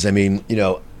LeBron is, I mean,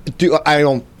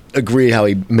 agree how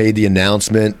he made the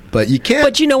announcement, but you can't.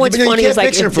 But you know what's funny is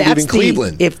like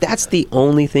Cleveland. If that's the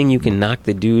only thing you can knock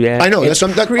the dude at, I know that's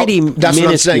what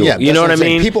I'm saying. Yeah, you know what I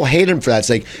mean. People hate him for that. It's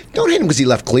like, don't hate him because he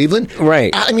left Cleveland,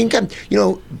 right? I mean,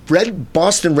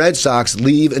 Boston Red Sox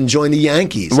leave and join the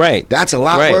Yankees, right? That's a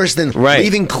lot worse than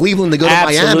leaving Cleveland to go to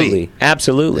Miami.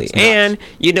 Absolutely. And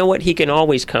you know what? He can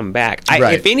always come back.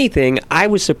 If anything, I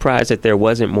was surprised that there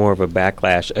wasn't more of a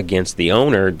backlash against the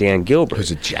owner, Dan Gilbert,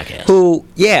 who's a jackass.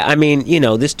 I mean,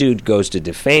 this dude goes to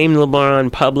defame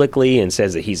LeBron publicly and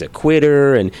says that he's a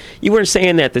quitter. And you weren't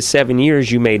saying that the 7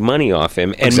 years you made money off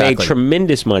him and made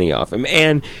tremendous money off him.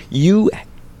 And you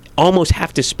almost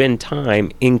have to spend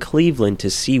time in Cleveland to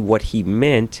see what he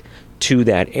meant to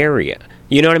that area.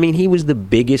 You know what I mean? He was the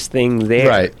biggest thing there.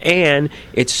 Right. And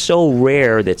it's so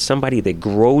rare that somebody that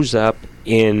grows up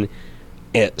in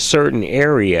a certain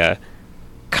area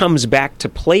comes back to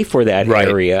play for that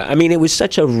area. I mean, it was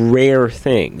such a rare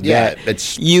thing. Yeah,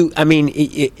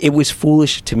 it was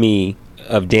foolish to me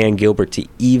of Dan Gilbert to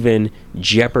even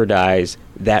jeopardize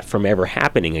that from ever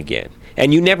happening again.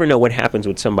 And you never know what happens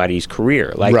with somebody's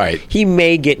career. Like, he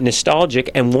may get nostalgic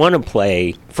and want to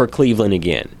play for Cleveland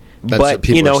again. But,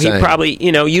 he probably,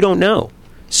 you don't know.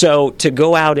 So to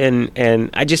go out and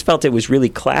I just felt it was really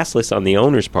classless on the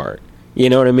owner's part. You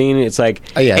know what I mean? It's like,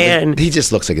 and he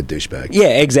just looks like a douchebag. Yeah,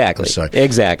 exactly. I'm sorry.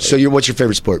 Exactly. So what's your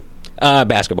favorite sport?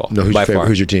 Basketball. No,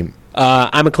 who's your team?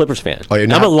 I'm a Clippers fan. Oh, you're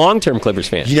not? I'm a long-term Clippers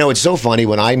fan. It's so funny.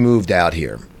 When I moved out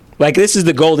here, like, this is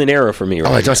the golden era for me,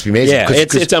 right? Oh, it must be amazing. Yeah,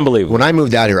 it's unbelievable. When I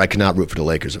moved out here, I could not root for the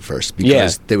Lakers at first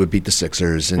because they would beat the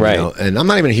Sixers, and and I'm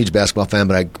not even a huge basketball fan,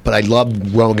 but I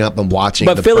loved growing up and watching.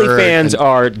 But Philly fans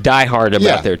are diehard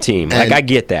about their team. Like, I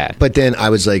get that. But then I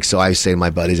was like, so I say to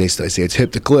my buddies, I say it's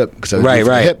hip to clip because I was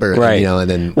hipper, and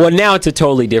then now it's a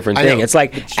totally different thing. It's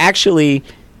like actually.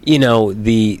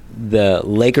 The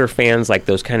Laker fans, like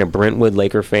those kind of Brentwood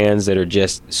Laker fans that are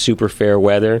just super fair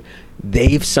weather,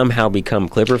 they've somehow become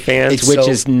Clipper fans, which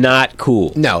is not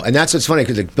cool. No, and that's what's funny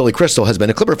because Billy Crystal has been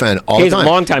a Clipper fan all the time. He's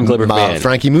a longtime Clipper fan.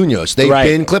 Frankie Munoz, they've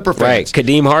been Clipper fans. Right,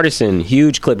 Kadeem Hardison,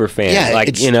 huge Clipper fan. Yeah,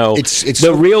 it's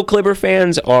the real Clipper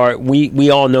fans are,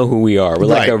 we all know who we are. We're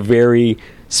like a very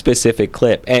specific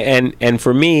clip. And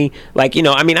for me, like,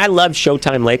 I love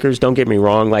Showtime Lakers, don't get me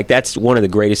wrong. Like, that's one of the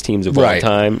greatest teams of all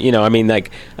time.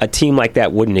 Like, a team like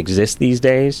that wouldn't exist these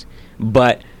days.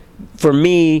 But for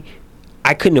me,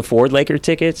 I couldn't afford Laker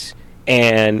tickets.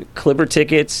 And Clipper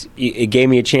tickets, it gave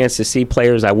me a chance to see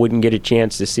players I wouldn't get a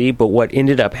chance to see. But what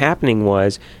ended up happening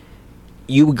was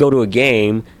you would go to a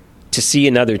game to see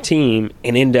another team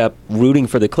and end up rooting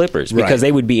for the Clippers because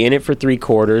they would be in it for 3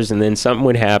 quarters and then something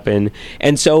would happen.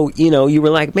 And so, you were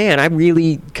like, man, I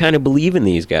really kind of believe in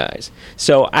these guys.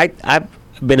 So I've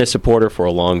been a supporter for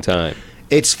a long time.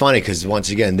 It's funny because, once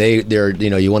again, they're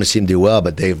you want to see them do well,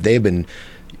 but they've been,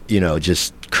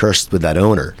 just cursed with that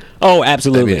owner. Oh,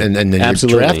 absolutely. And then your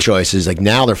draft choices, like,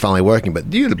 now they're finally working,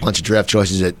 but you had a bunch of draft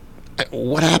choices that,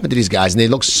 what happened to these guys? And they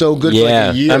look so good for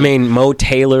like a year. Mo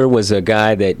Taylor was a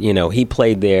guy that, he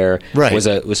played there. Right. Was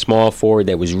a small forward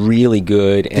that was really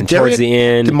good. And towards the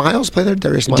end... Did Miles play there?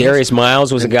 Darius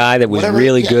Miles was a guy that was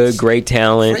really good, great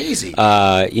talent. Crazy.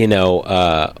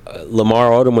 Lamar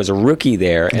Odom was a rookie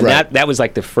there. And that was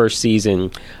like the first season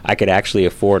I could actually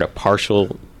afford a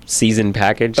partial season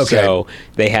package. Okay. So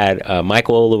they had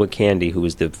Michael Olowokandi, who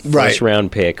was the first round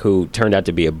pick, who turned out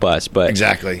to be a bust. But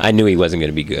I knew he wasn't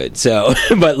going to be good. So,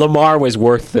 but Lamar was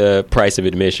worth the price of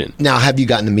admission. Now, have you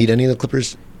gotten to meet any of the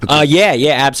Clippers? Yeah,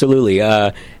 absolutely.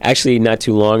 Actually, not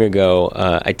too long ago,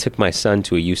 I took my son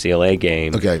to a UCLA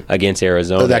game against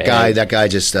Arizona. Oh, that guy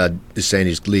just is saying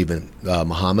he's leaving,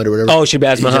 Muhammad or whatever. Oh,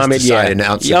 Shabazz Muhammad,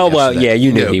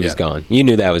 you knew he was gone. You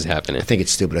knew that was happening. I think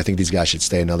it's stupid. I think these guys should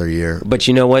stay another year. But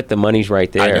you know what? The money's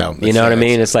right there. I know. You know what I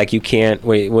mean? It's like you can't,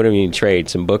 wait, what do you mean trade?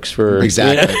 Some books for...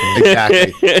 Exactly.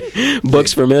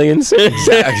 Books for millions?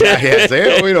 Exactly.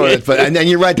 And then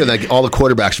you're right, though, like all the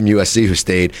quarterbacks from USC who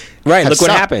stayed... Right, look what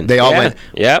happened. They all went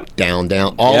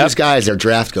down. All these guys, their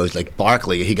draft goes like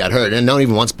Barkley. He got hurt, and no one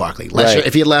even wants Barkley. Last year,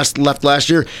 if he had left last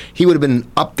year, he would have been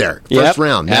up there, first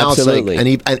round. Now absolutely. It's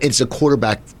like, and it's a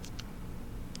quarterback.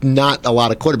 Not a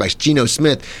lot of quarterbacks. Geno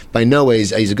Smith, by no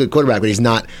ways, he's a good quarterback, but he's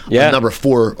not a number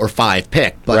 4 or 5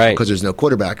 pick. But because there's no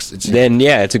quarterbacks,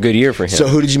 it's a good year for him. So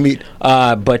who did you meet?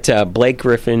 But Blake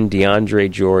Griffin, DeAndre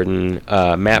Jordan,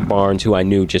 Matt Barnes, who I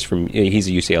knew just from he's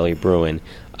a UCLA Bruin.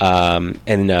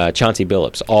 And Chauncey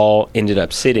Billups all ended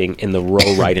up sitting in the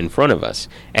row right in front of us.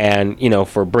 And,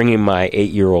 for bringing my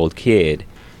 8-year-old kid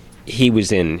he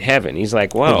was in heaven. He's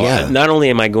like, wow, Yeah. not only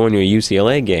am I going to a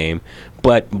UCLA game,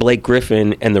 but Blake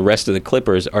Griffin and the rest of the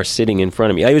Clippers are sitting in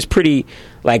front of me. I was pretty,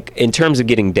 like, in terms of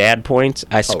getting dad points,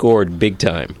 I scored big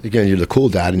time. Again, you're the cool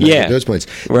dad, and Yeah. those points.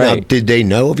 Right. Now, did they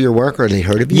know of your work, or they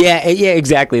heard of you? Yeah,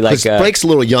 exactly. Like, Because Blake's a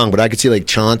little young, but I could see like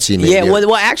Chauncey. Maybe, yeah,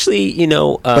 well, actually, you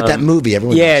know, but that movie,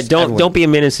 everyone. yeah, knows. don't Everyone- don't be a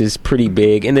menace is pretty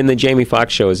big, and then the Jamie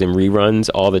Foxx show is in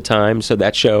reruns all the time, so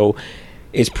that show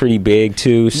is pretty big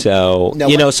too. So Now,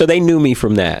 you what- know, so they knew me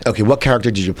from that. Okay, what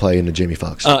character did you play in the Jamie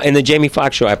Foxx? In the Jamie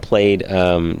Foxx show, I played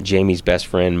Jamie's best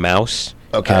friend Mouse.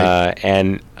 Okay.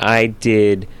 And I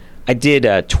did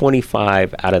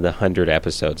 25 out of the 100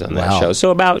 episodes on that Wow. show.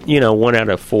 So about 1 out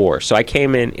of 4. So I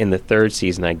came in the third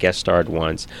season. I guest starred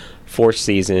once. Fourth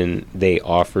season, they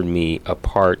offered me a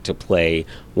part to play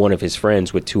one of his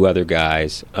friends with 2 other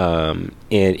guys, and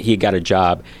he got a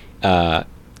job.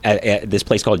 At this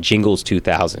place called Jingles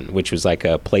 2000, which was like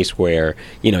a place where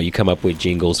you come up with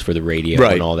jingles for the radio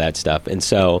Right. and all that stuff. And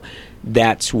so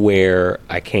that's where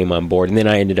I came on board. And then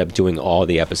I ended up doing all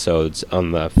the episodes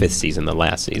on the 5th season, the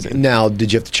last season. Now,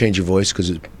 did you have to change your voice because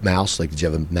it's mouse? Like, did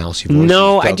you have a mousy voice?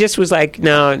 No, You I felt- just was like,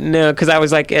 no, because I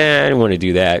was like, I didn't want to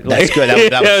do that. That's Like, good.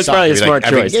 That would was suck. probably a You'd be smart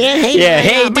like, choice.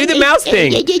 Hey, do the mouse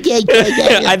thing.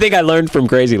 I think I learned from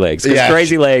Crazy Legs, because Yeah.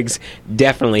 Crazy Legs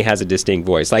definitely has a distinct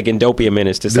voice. Like in Don't Be a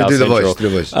Menace to South do the Central, voice, do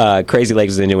the voice. Crazy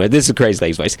Legs is the new one. This is Crazy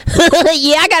Legs' voice.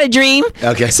 Yeah, I got a dream.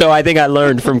 Okay. So I think I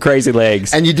learned from Crazy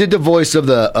Legs. And you did the voice of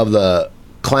the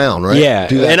clown, right? Yeah,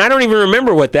 Do that. and I don't even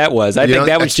remember what that was. I You think don't?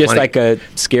 that was That's just funny. like a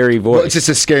scary voice. Well, it's just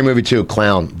a scary movie too.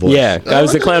 Clown voice. Yeah, that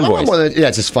was the clown voice. Yeah,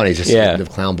 it's just funny. It's just Yeah. the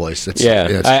clown voice. It's, Yeah,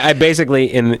 it's- I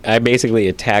basically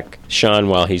attack Sean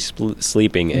while he's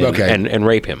sleeping Okay. and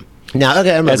rape him, now, okay,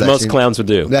 I remember as that most scene. clowns would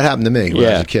do. That happened to me when I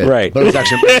Yeah, was a kid. right. But it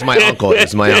was my uncle. It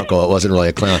was my uncle. It wasn't really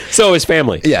a clown. So his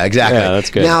family. Yeah, exactly. Yeah, that's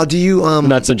good. Now, do you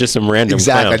Not just some random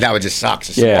exactly clown. that would just suck.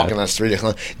 Just Yeah. walking on the street.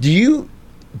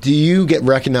 Do you get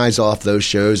recognized off those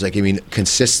shows? Like, I mean,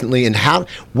 consistently? And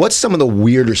what's some of the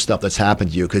weirder stuff that's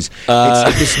happened to you? Because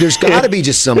there's got to be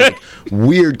just some like,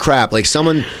 weird crap. Like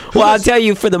someone. Well, I'll tell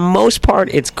you, for the most part,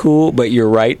 it's cool. But you're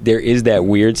right, there is that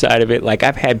weird side of it. Like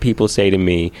I've had people say to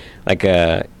me, like,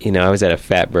 I was at a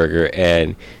Fat Burger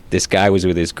and this guy was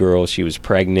with his girl. She was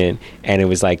pregnant, and it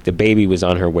was like the baby was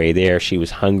on her way there. She was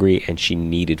hungry, and she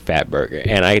needed Fat Burger.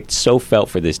 And I so felt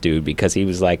for this dude because he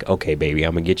was like, "Okay, baby,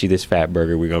 I'm gonna get you this Fat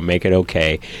Burger. We're gonna make it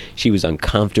okay." She was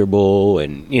uncomfortable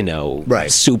and Right.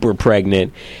 super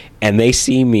pregnant, and they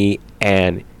see me,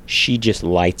 and she just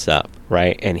lights up,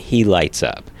 right? And he lights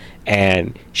up,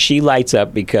 and she lights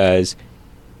up because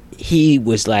he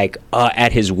was like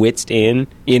at his wit's end,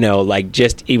 he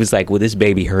was like, will this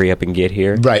baby hurry up and get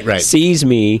here? Right. Sees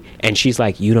me, and she's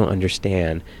like, you don't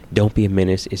understand. Don't Be a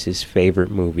Menace is his favorite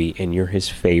movie, and you're his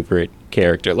favorite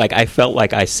character. Like, I felt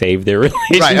like I saved their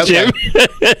relationship.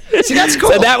 Okay. See, that's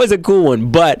cool. So that was a cool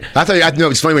one, but... I know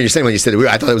it's funny when you said it weird.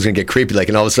 I thought it was going to get creepy, like,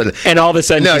 and all of a sudden... And all of a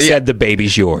sudden, No, she yeah. said, the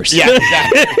baby's yours. Yeah,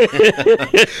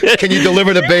 exactly. Can you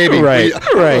deliver the baby? Right.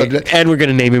 And we're going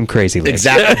to name him Crazy Legs.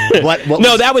 Exactly. What No,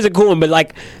 was- that was a cool one, but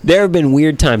like there have been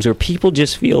weird times where people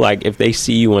just feel like if they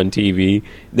see you on TV,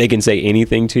 they can say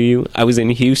anything to you. I was in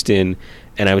Houston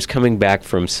and I was coming back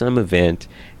from some event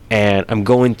and I'm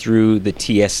going through the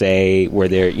TSA where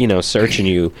they're, searching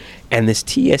you, and this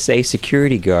TSA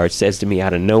security guard says to me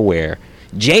out of nowhere,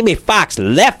 "Jamie Foxx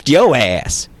left your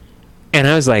ass." And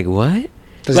I was like, "What?"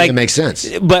 Doesn't even make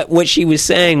sense. But what she was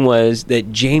saying was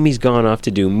that Jamie's gone off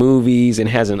to do movies and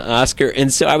has an Oscar,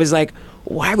 and so I was like,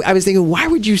 why? I was thinking, why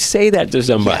would you say that to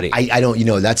somebody? I don't,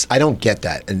 I don't get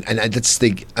that. And that's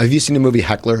have you seen the movie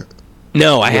Heckler?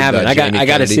 No, I With, haven't. I got to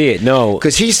Kennedy? see it. No,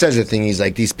 Because he says the thing, he's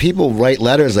like, these people write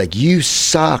letters like, you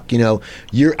suck,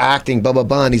 you're acting, blah, blah,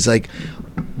 blah. And he's like,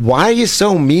 why are you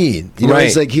so mean? Right,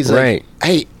 He's right. like,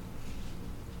 hey,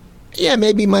 yeah,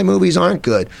 maybe my movies aren't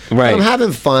good. But Right. I'm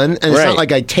having fun, and it's Right. not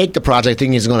like I take the project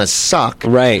thinking it's going to suck.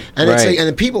 Right, And it's right. like, and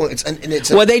the people, it's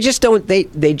well, they just don't.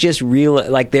 They just realize,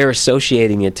 like, they're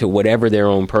associating it to whatever their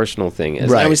own personal thing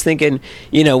is. Right. I was thinking,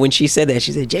 when she said that,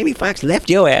 she said, "Jamie Foxx left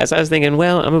your ass." I was thinking,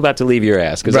 well, I'm about to leave your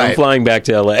ass because I'm Right. flying back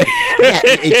to LA.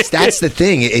 that's the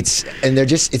thing. And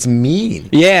it's mean.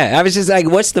 Yeah, I was just like,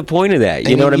 what's the point of that?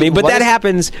 You know what I mean? But that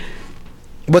happens.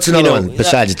 What's another know, one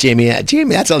besides Jamie?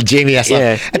 That's all Jamie S.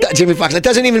 Yeah. Jamie Foxx. That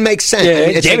doesn't even make sense. Yeah, I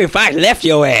mean, it's Jamie like- Foxx left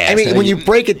your ass. I mean, when you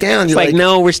break it down, it's you're like,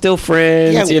 no, we're still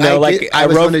friends. yeah, I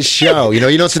was wrote on his show. You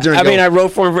don't sit there and I go, mean, I wrote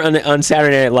for him on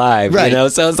Saturday Night Live. Right.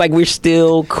 So it's like we're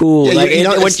still cool. Yeah, like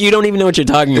it's- you don't even know what you're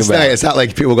talking about. it's not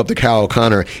like people go up to Carol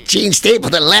O'Connor. Gene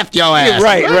Stapleton left your ass.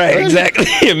 Right, exactly.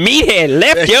 Meathead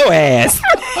left your ass.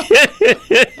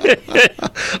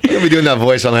 I'm gonna be doing that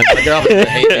voice on that. My girlfriend's gonna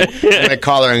hate me. I'm gonna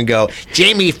call her and go,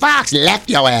 Jamie Foxx left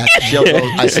your ass.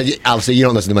 I'll say, you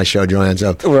don't listen to my show, Joanne,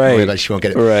 so don't worry about it, she won't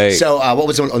get it. Right. So what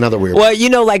was another weird one? Well, you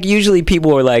know, like usually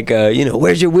people are like, you know,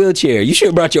 where's your wheelchair? You should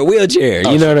have brought your wheelchair.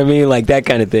 You know what I mean? Like that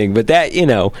kind of thing. But that, you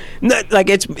know, like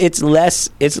it's less.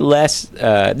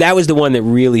 That was the one that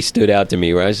really stood out to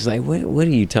me, where I was just like, what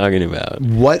are you talking about?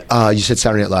 What you said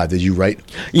Saturday Night Live? Did you write?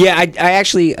 Yeah, I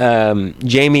actually,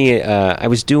 Jamie, I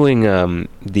was doing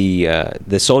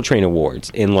the Soul Train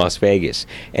Awards in Las Vegas,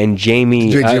 and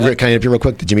Jamie. Can I interrupt you real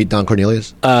quick? Did you meet Don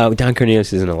Cornelius? Don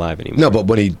Cornelius isn't alive anymore. No, but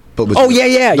when he.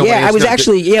 Yeah. I was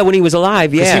actually when he was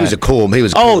alive. Yeah, he was cool.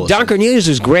 Don Cornelius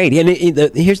was great, and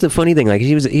here's the funny thing: like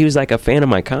he was like a fan of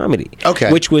my comedy.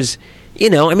 Okay, which was. You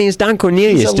know, I mean, it's Don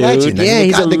Cornelius, he's a legend. dude. Yeah,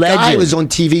 he's a legend. The guy was on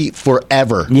TV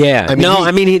forever. Yeah.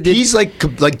 He's like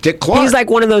Dick Clark. He's like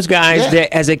one of those guys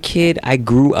that, as a kid, I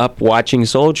grew up watching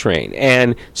Soul Train,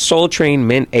 and Soul Train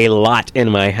meant a lot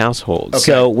in my household. Okay.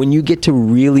 So when you get to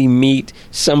really meet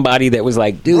somebody that was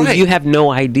like, dude, you have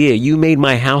no idea, you made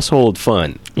my household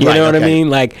fun. You know what I mean?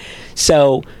 Like,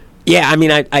 so yeah, I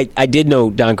mean, I did know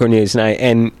Don Cornelius,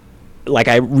 and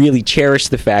I really cherish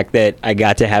the fact that I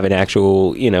got to have an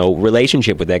actual, you know,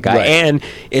 relationship with that guy. Right. And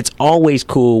it's always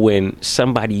cool when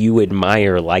somebody you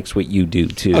admire likes what you do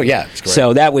too. Oh yeah, it's great.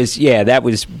 So that was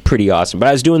pretty awesome. But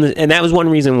I was doing this, and that was one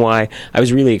reason why I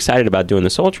was really excited about doing the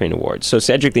Soul Train Awards. So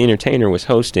Cedric the Entertainer was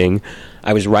hosting.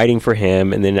 I was writing for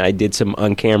him, and then I did some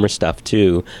on-camera stuff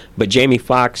too. But Jamie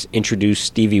Foxx introduced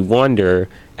Stevie Wonder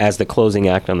as the closing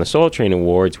act on the Soul Train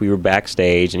Awards. We were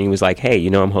backstage, and he was like, hey, you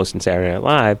know, I'm hosting Saturday Night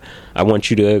Live. I want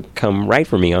you to come write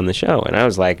for me on the show. And I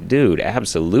was like, dude,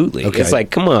 absolutely. Okay. It's like,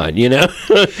 come on, you know?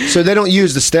 So they don't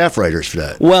use the staff writers for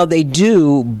that? Well, they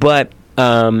do, but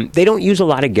they don't use a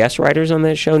lot of guest writers on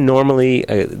that show. Normally,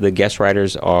 the guest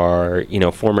writers are, you know,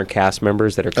 former cast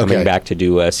members that are coming back to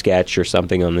do a sketch or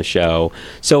something on the show.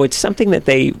 So it's something that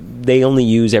they only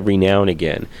use every now and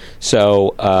again.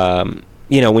 So,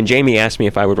 you know, when Jamie asked me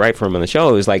if I would write for him on the show,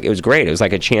 it was great. It was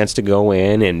like a chance to go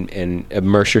in and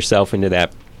immerse yourself into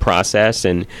that process,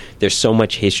 and there's so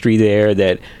much history there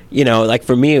that, you know, like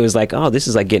for me it was like, oh, this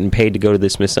is like getting paid to go to the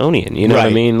Smithsonian, you know what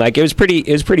I mean? Like it was pretty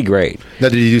great. Now,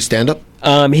 did he do stand-up?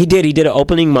 He did an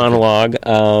opening monologue,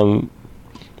 and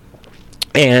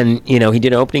you know, he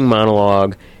did an opening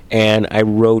monologue, and I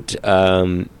wrote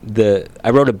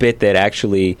a bit that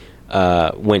actually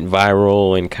went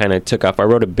viral and kind of took off. I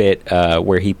wrote a bit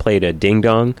where he played a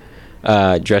ding-dong,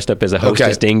 dressed up as a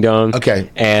Hostess Ding Dong. Okay.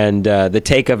 And the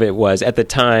take of it was, at the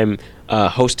time,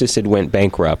 Hostess had went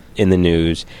bankrupt in the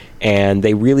news, and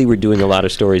they really were doing a lot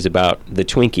of stories about the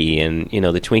Twinkie, and, you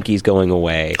know, the Twinkie's going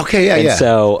away. Okay, yeah.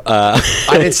 So I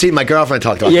didn't see, my girlfriend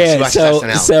talked about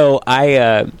this. So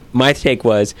my take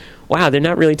was, wow, they're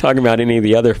not really talking about any of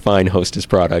the other fine Hostess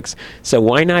products. So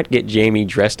why not get Jamie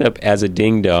dressed up as a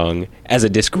ding-dong, as a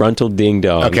disgruntled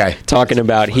ding-dong, talking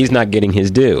about he's not getting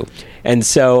his due. And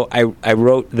so I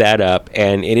wrote that up,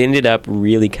 and it ended up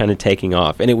really kind of taking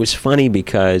off. And it was funny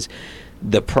because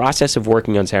the process of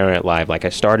working on Saturday Night Live, like I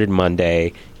started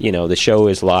Monday, you know, the show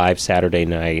is live Saturday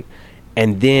night,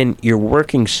 and then you're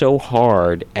working so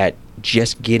hard at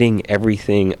just getting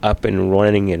everything up and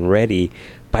running and ready.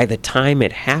 By the time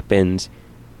it happens,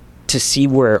 to see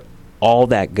where all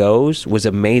that goes was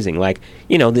amazing. Like,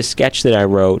 you know, this sketch that I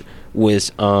wrote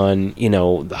was on, you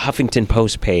know, the Huffington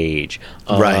Post page,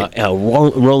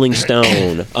 Rolling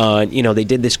Stone. You know, they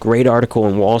did this great article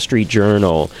in Wall Street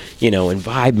Journal, you know, in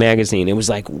Vibe magazine. It was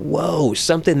like, whoa,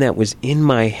 something that was in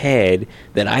my head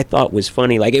that I thought was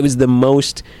funny. Like, it was the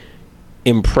most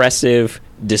impressive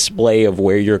display of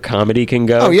where your comedy can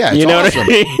go. Oh yeah, you know awesome. What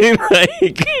I mean?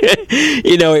 Like,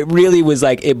 you know, it really was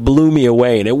like, it blew me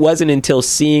away. And it wasn't until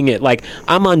seeing it, like,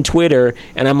 I'm on Twitter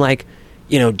and I'm like,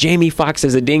 you know, Jamie Foxx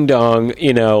as a ding dong,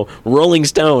 you know, Rolling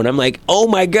Stone. I'm like, oh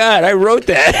my God, I wrote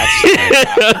that.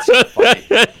 That's funny.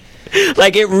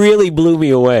 Like, it really blew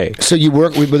me away. So you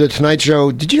work with the Tonight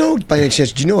Show. Did you know, by any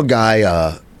chance, do you know a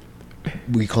guy,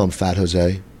 we call him Fat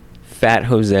Jose? Fat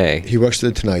Jose. He works for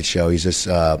the Tonight Show. He's this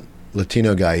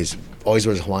Latino guy. He's always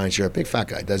wears a Hawaiian shirt. Big fat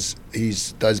guy. Does.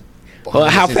 Well,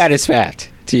 how fat is fat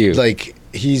to you? Like,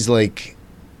 he's like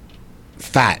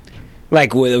fat.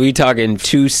 Like, are we talking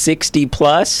 260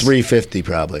 plus? 350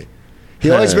 probably. He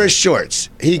always wears shorts.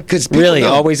 Because really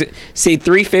always see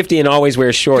 350 and always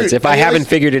wears shorts. Dude, if I haven't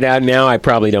figured it out now, I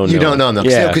probably don't know. You don't know them,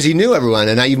 yeah, because he knew everyone.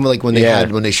 And I even like when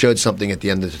they showed something at the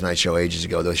end of the Tonight Show ages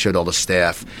ago, they showed all the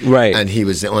staff, right? And he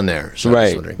was on there, so right, I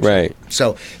was wondering. Right.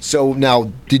 So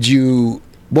now, did you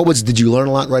Did you learn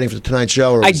a lot writing for the Tonight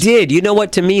Show? Or I did. You know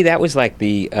what? To me, that was like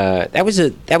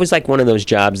that was like one of those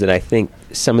jobs that I think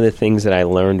some of the things that I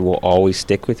learned will always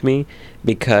stick with me,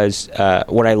 because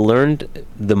what I learned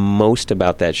the most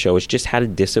about that show is just how to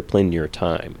discipline your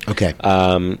time. Okay.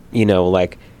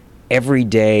 Like every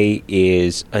day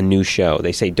is a new show.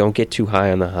 They say don't get too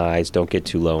high on the highs, don't get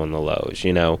too low on the lows.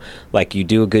 Like you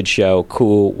do a good show,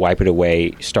 cool, wipe it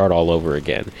away, start all over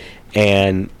again.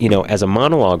 And, as a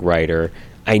monologue writer,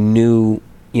 I knew,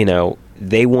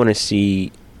 they want to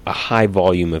see a high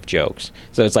volume of jokes.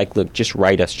 So it's like, look, just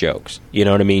write us jokes. You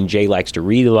know what I mean? Jay likes to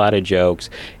read a lot of jokes.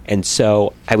 And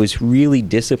so I was really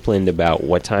disciplined about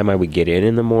what time I would get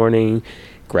in the morning,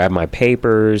 grab my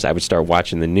papers. I would start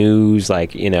watching the news, at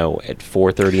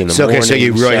 4:30 in the morning. Okay, so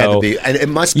you really had to be, and it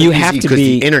must be easy because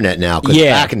the internet now. Because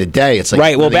back in the day, it's like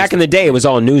right. Well, back in the day, it was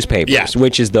all newspapers,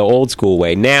 which is the old school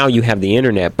way. Now you have the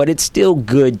internet, but it's still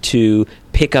good to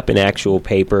pick up an actual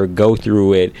paper, go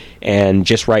through it, and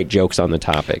just write jokes on the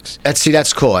topics.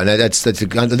 That's cool, and that's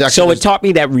so it taught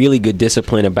me that really good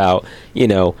discipline about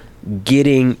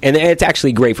getting, and it's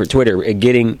actually great for Twitter,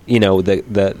 getting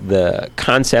the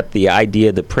concept, the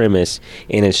idea, the premise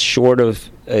in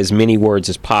as many words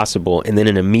as possible, and then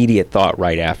an immediate thought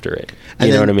right after it.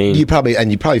 You know what I mean? You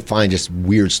probably find just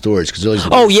weird stories because those.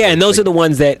 And those are the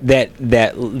ones that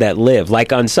live.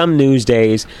 Like on some news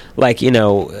days, like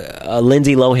a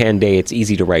Lindsay Lohan day, it's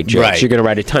easy to write jokes. Right. You're going to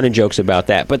write a ton of jokes about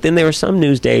that. But then there are some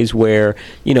news days where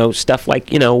stuff like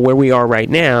where we are right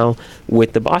now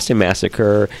with the Boston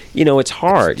Massacre. It's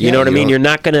hard. You know what I mean? You're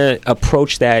not going to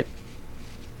approach that.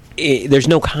 There's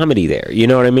no comedy there, you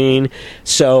know what I mean?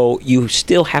 So you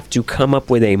still have to come up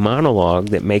with a monologue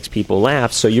that makes people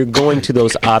laugh. So you're going to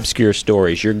those obscure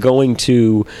stories. You're going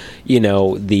to,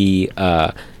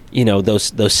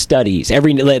 those studies.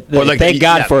 Thank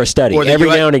God for a study. Every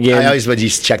now and again. I always would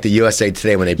just check the USA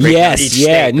Today when they break down each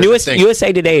state.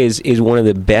 USA Today is one of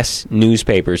the best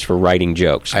newspapers for writing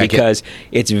jokes because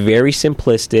it's very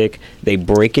simplistic. They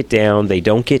break it down. They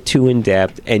don't get too in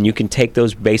depth, and you can take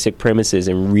those basic premises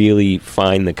and really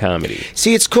find the comedy.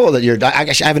 See, it's cool that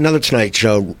I have another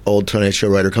old Tonight Show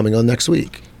writer coming on next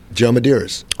week. Joe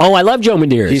Medeiros. Oh, I love Joe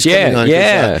Medeiros. He's coming on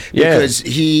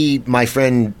because my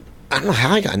friend. I don't know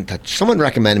how I got in touch. Someone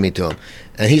recommended me to him,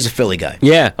 and he's a Philly guy.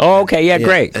 Yeah. Oh, okay. Yeah,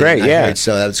 great. Yeah.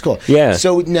 So that was cool. Yeah.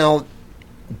 So now,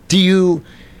 the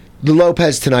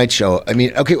Lopez Tonight Show, I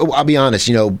mean, okay, I'll be honest,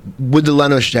 with the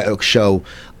Leno show,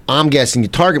 I'm guessing the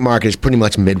target market is pretty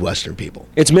much Midwestern people.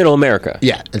 It's middle America.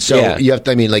 Yeah. And so you have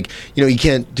to, you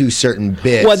can't do certain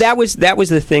bits. Well, that was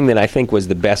the thing that I think was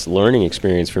the best learning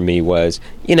experience for me was,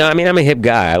 I'm a hip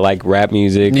guy. I like rap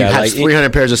music. You have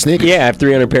 300 pairs of sneakers. Yeah, I have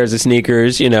 300 pairs of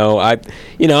sneakers. I'm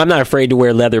not afraid to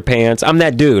wear leather pants. I'm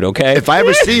that dude, okay? If I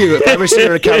ever see you at a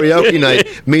karaoke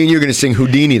night, me and you are going to sing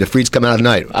Houdini, The Freaks Come Out at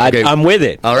Night. Okay? I'm with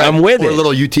it. All right. I'm with it. Or a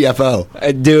little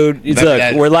UTFO. Dude,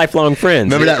 look, we're lifelong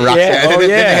friends. Remember that rock? Yeah. Then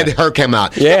they had her come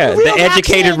out. Yeah, the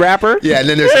educated rapper. Yeah, and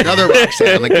then there's another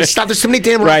Roxanne. I'm like, stop, there's so many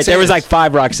damn Roxannes. Right, there was like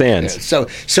 5 Roxannes. Yeah.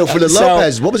 So for the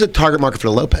Lopez, what was the target market for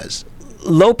the Lopez?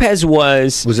 Lopez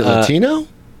was it Latino?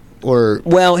 Or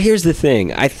well, here's the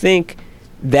thing. I think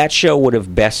that show would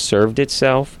have best served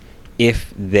itself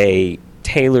if they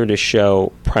tailored a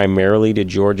show primarily to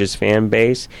George's fan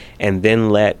base and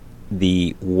then let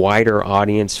the wider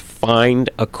audience find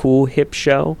a cool hip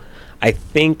show. I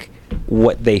think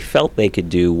what they felt they could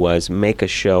do was make a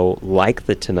show like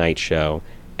The Tonight Show,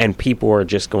 and people are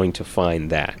just going to find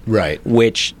that. Right.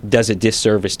 Which does a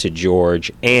disservice to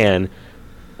George and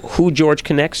who George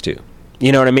connects to.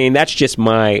 You know what I mean? That's just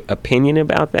my opinion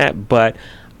about that, but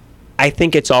I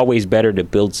think it's always better to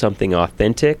build something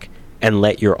authentic and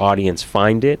let your audience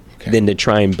find it than to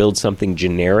try and build something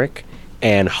generic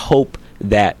and hope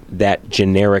that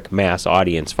generic mass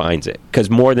audience finds it,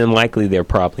 because more than likely they're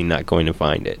probably not going to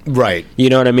find it. Right. You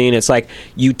know what I mean? It's like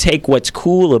you take what's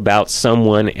cool about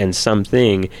someone and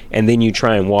something, and then you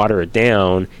try and water it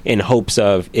down in hopes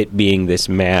of it being this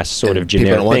mass sort of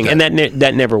generic thing, and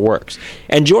that never works.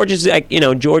 And George is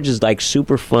like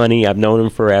super funny. I've known him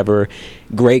forever.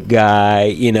 Great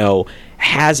guy.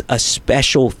 Has a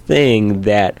special thing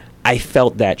that I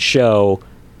felt that show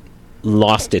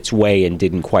lost its way and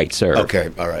didn't quite serve.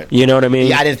 Okay, all right. You know what I mean?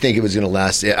 Yeah, I didn't think it was going to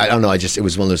last. I don't know. It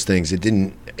was one of those things.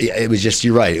 It was just,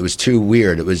 you're right. It was too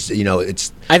weird. It was,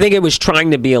 it's. I think it was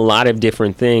trying to be a lot of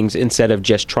different things instead of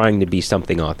just trying to be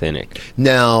something authentic.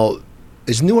 Now,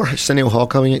 is new Arsenio Hall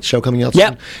show coming out soon?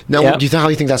 Yep. Now, Yep. how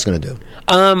do you think that's going to do?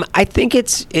 I think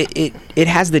it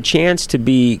has the chance to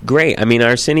be great. I mean,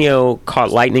 Arsenio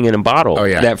caught lightning in a bottle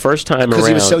that first time around. Because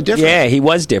he was so different. Yeah, he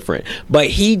was different. But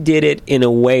he did it in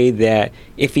a way that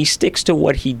if he sticks to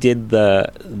what he did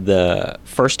the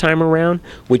first time around,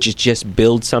 which is just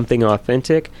build something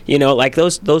authentic, like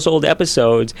those old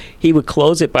episodes, he would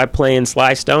close it by playing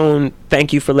Sly Stone,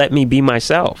 "Thank You for Letting Me Be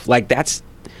Myself." Like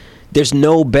there's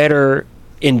no better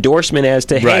endorsement as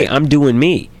to, hey, I'm doing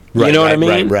me. You know what I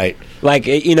mean? Right. Like,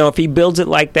 if he builds it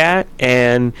like that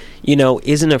and,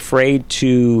 isn't afraid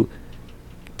to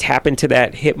tap into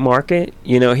that hip market,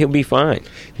 he'll be fine.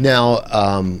 Now,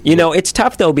 it's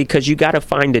tough, though, because you got to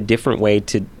find a different way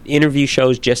to interview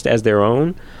shows just as their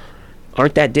own.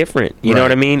 Aren't that different? You know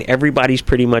what I mean? Everybody's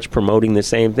pretty much promoting the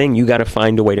same thing. You got to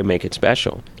find a way to make it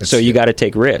special. So you got to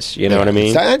take risks. You know what I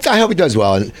mean? I hope he does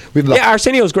well. And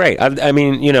Arsenio's great. I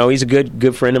mean, he's a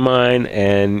good friend of mine,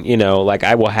 and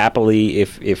I will happily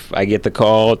if I get the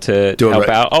call to help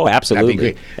out. Oh, absolutely,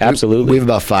 that'd be great. Absolutely. We have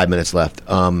about 5 minutes left.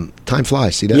 Time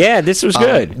flies. See that? Yeah, this was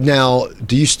good. Now,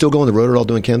 do you still go on the road at all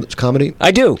doing comedy?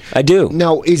 I do.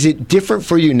 Now, is it different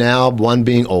for you now? One,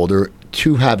 being older.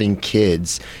 Two, having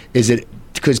kids. Is it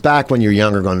because back when you're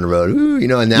younger, going on the road,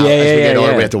 and now as we get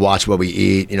older, we have to watch what we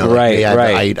eat. Right.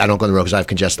 I don't go on the road because I have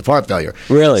congestive heart failure.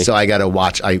 Really? So I got to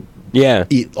watch. I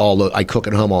eat I cook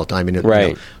at home all the time.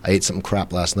 I ate some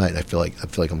crap last night, and I feel like I'm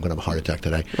going to have a heart attack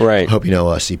today. Right. I hope you know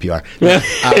CPR.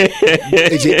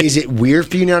 Is it weird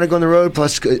for you now to go on the road?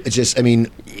 Plus, it's just,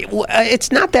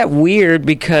 it's not that weird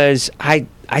because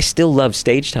I still love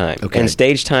stage time. Okay. And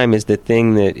stage time is the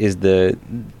thing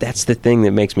that's the thing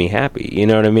that makes me happy. You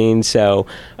know what I mean? So,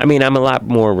 I'm a lot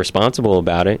more responsible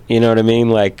about it. You know what I mean?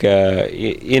 Like, that's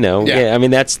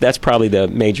probably the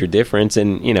major difference.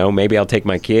 And, maybe I'll take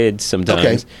my kids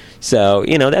sometimes. Okay. So,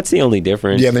 that's the only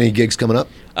difference. Do you have any gigs coming up?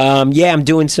 I'm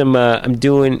doing some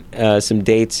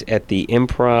dates at the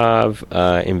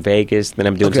Improv in Vegas. Then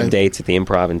I'm doing some dates at the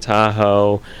Improv in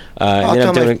Tahoe.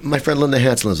 My friend Linda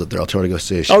Hansen lives up there. I'll try to go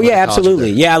see her. Absolutely.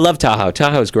 Yeah, I love Tahoe.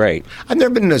 Tahoe's great. I've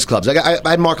never been in those clubs. I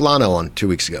had Mark Lano on 2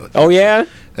 weeks ago. Oh, yeah?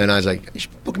 And I was like, you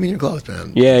should book me in your clubs,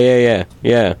 man. Yeah.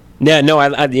 Yeah,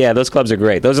 no, those clubs are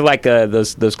great. Those are like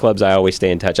those clubs I always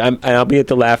stay in touch. I'll be at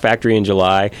the Laugh Factory in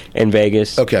July in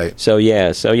Vegas. Okay. So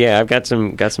yeah, I've got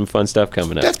some fun stuff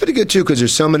coming up. That's pretty good too, because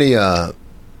there's so many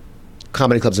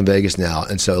comedy clubs in Vegas now,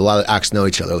 and so a lot of acts know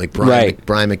each other. Like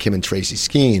Brian McKim and Tracy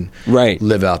Skeen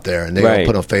live out there, and they all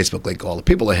put on Facebook like all the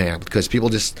people they hang out because people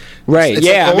just it's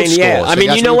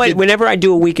like you know what? Whenever I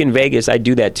do a week in Vegas, I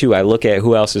do that too. I look at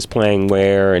who else is playing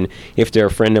where, and if they're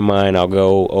a friend of mine, I'll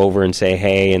go over and say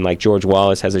hey. And like George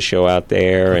Wallace has a show out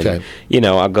there, and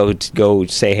I'll go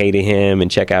say hey to him and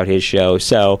check out his show.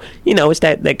 So it's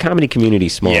that comedy community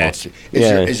small. Yeah.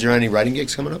 Is there any writing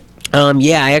gigs coming up?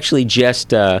 I actually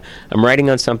just I'm writing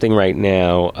on something right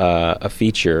now, a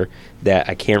feature that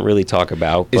I can't really talk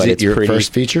about. Is but it it's your pretty,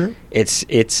 first feature?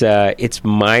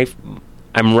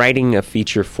 I'm writing a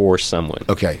feature for someone.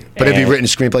 Okay, but have you written a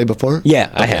screenplay before?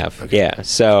 Yeah, I have. Okay. Yeah,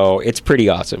 so it's pretty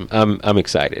awesome. I'm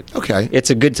excited. Okay, it's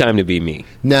a good time to be me.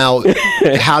 Now,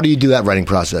 how do you do that writing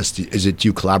process? Do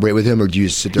you collaborate with him, or do you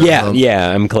sit there? Yeah,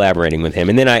 I'm collaborating with him,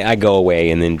 and then I go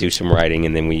away and then do some writing,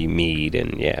 and then we meet,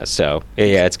 and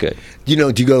it's good. Do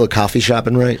you go to a coffee shop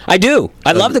and write? I do.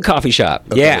 I love the coffee shop.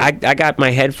 Okay. Yeah, I got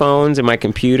my headphones and my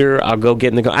computer. I'll go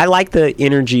get in I like the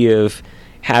energy of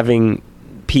having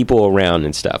people around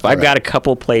and stuff. I've got a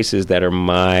couple places that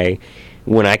are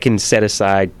when I can set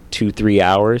aside 2-3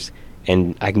 hours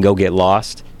and I can go get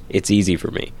lost, it's easy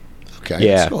for me. Okay.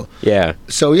 Yeah. Cool. Yeah.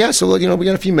 So we got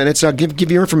a few minutes.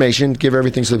 Give your information. Give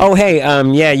everything.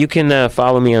 You can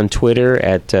follow me on Twitter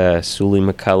at Suli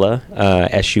McCullough,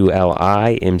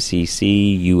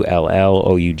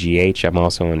 SuliMcCullough. I'm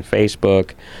also on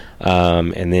Facebook.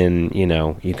 And then,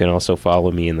 you can also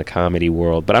follow me in the comedy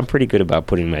world. But I'm pretty good about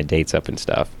putting my dates up and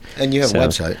stuff. And you have a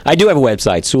website. I do have a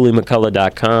website,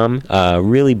 SuliMcCullough.com.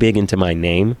 Really big into my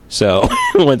name. So,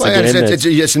 it's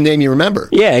just a name you remember.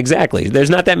 Yeah, exactly. There's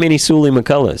not that many Suli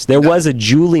McCulloughs. There was a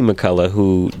Julie McCullough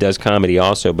who does comedy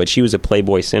also, but she was a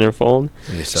Playboy centerfold.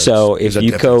 Yeah, so if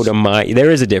you go to there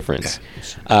is a difference.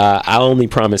 Yeah. I'll only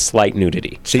promise slight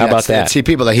nudity. How about that? See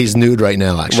people that he's nude right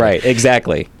now, actually. Right,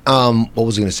 exactly. What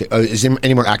was I going to say? Is there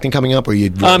any more acting coming up? Or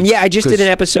you? I just did an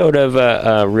episode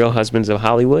of Real Husbands of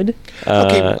Hollywood.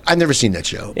 Okay, I've never seen that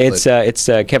show. It's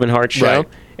Kevin Hart's show,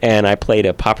 and I played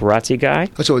a paparazzi guy.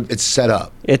 Oh, so it's set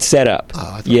up. It's set up.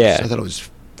 I thought it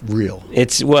was real.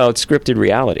 It's scripted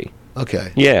reality.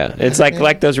 Okay. Yeah, it's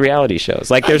like those reality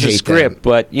shows. Like there's a script, them.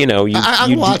 but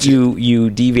you you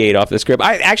deviate off the script.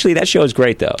 Actually, that show is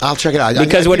great though. I'll check it out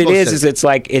because what it is it's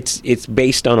like it's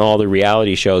based on all the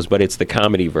reality shows, but it's the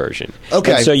comedy version.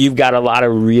 Okay. And so you've got a lot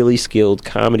of really skilled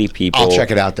comedy people. I'll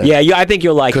check it out then. Yeah, I think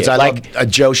you'll like it. Because I love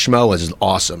Joe Schmo is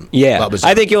awesome. Yeah,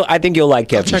 I think you'll like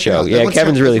Kevin's show. Yeah,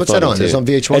 Kevin's really funny. What's that on? Too. It's on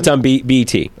VH1. It's on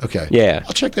BT. Okay. Yeah,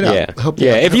 I'll check that out.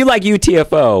 Yeah, if you like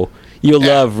UTFO. You'll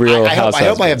love Real Housewives. I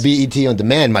hope I have BET on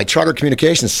demand. My Charter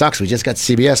Communications sucks. We just got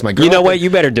CBS. My girlfriend, you know what? You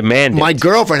better demand it. My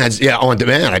girlfriend has on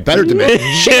demand. I better demand.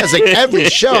 She has like every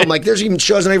show. I'm like, there's even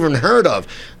shows I never even heard of,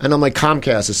 and I'm like,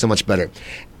 Comcast is so much better.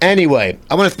 Anyway,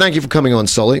 I want to thank you for coming on,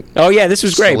 Sully. Oh yeah, this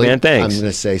was great, Sully. man. Thanks. I'm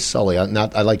going to say Sully. I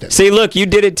like that. See, look, you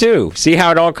did it too. See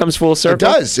how it all comes full circle.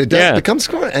 It does. It does. Yeah. It becomes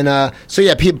cool. And so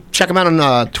yeah, check him out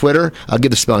on Twitter. I'll give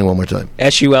the spelling one more time.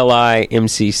 SulimCcullOugh,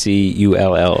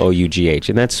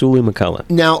 and that's Suli McCullough.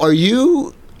 Now, are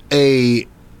you a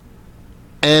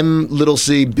M little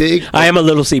C big? I am a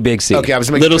little C big C. Okay, I was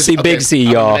making little C big C,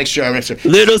 y'all. Make sure.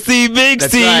 Little C big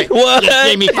That's C. Right. What?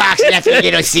 Jamie Foxx left a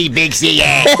little C big C.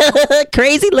 Yeah.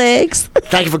 Crazy legs.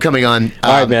 Thank you for coming on.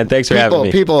 All right, man. Thanks for having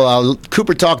me. People,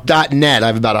 CooperTalk.net. I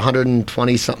have about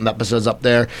 120 something episodes up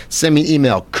there. Send me an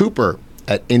email, Cooper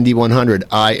at Indie100,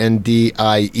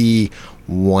 INDIE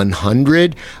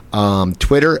 100.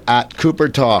 Twitter at Cooper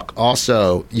Talk.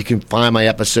 Also, you can find my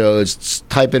episodes.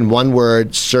 Type in one word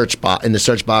in the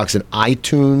search box in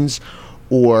iTunes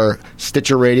or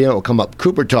Stitcher Radio. It will come up,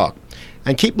 Cooper Talk.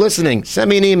 And keep listening. Send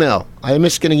me an email. I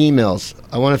miss getting emails.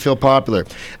 I want to feel popular.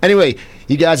 Anyway,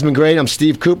 you guys have been great. I'm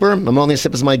Steve Cooper. I'm only a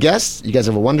sip as my guest. You guys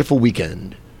have a wonderful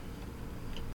weekend.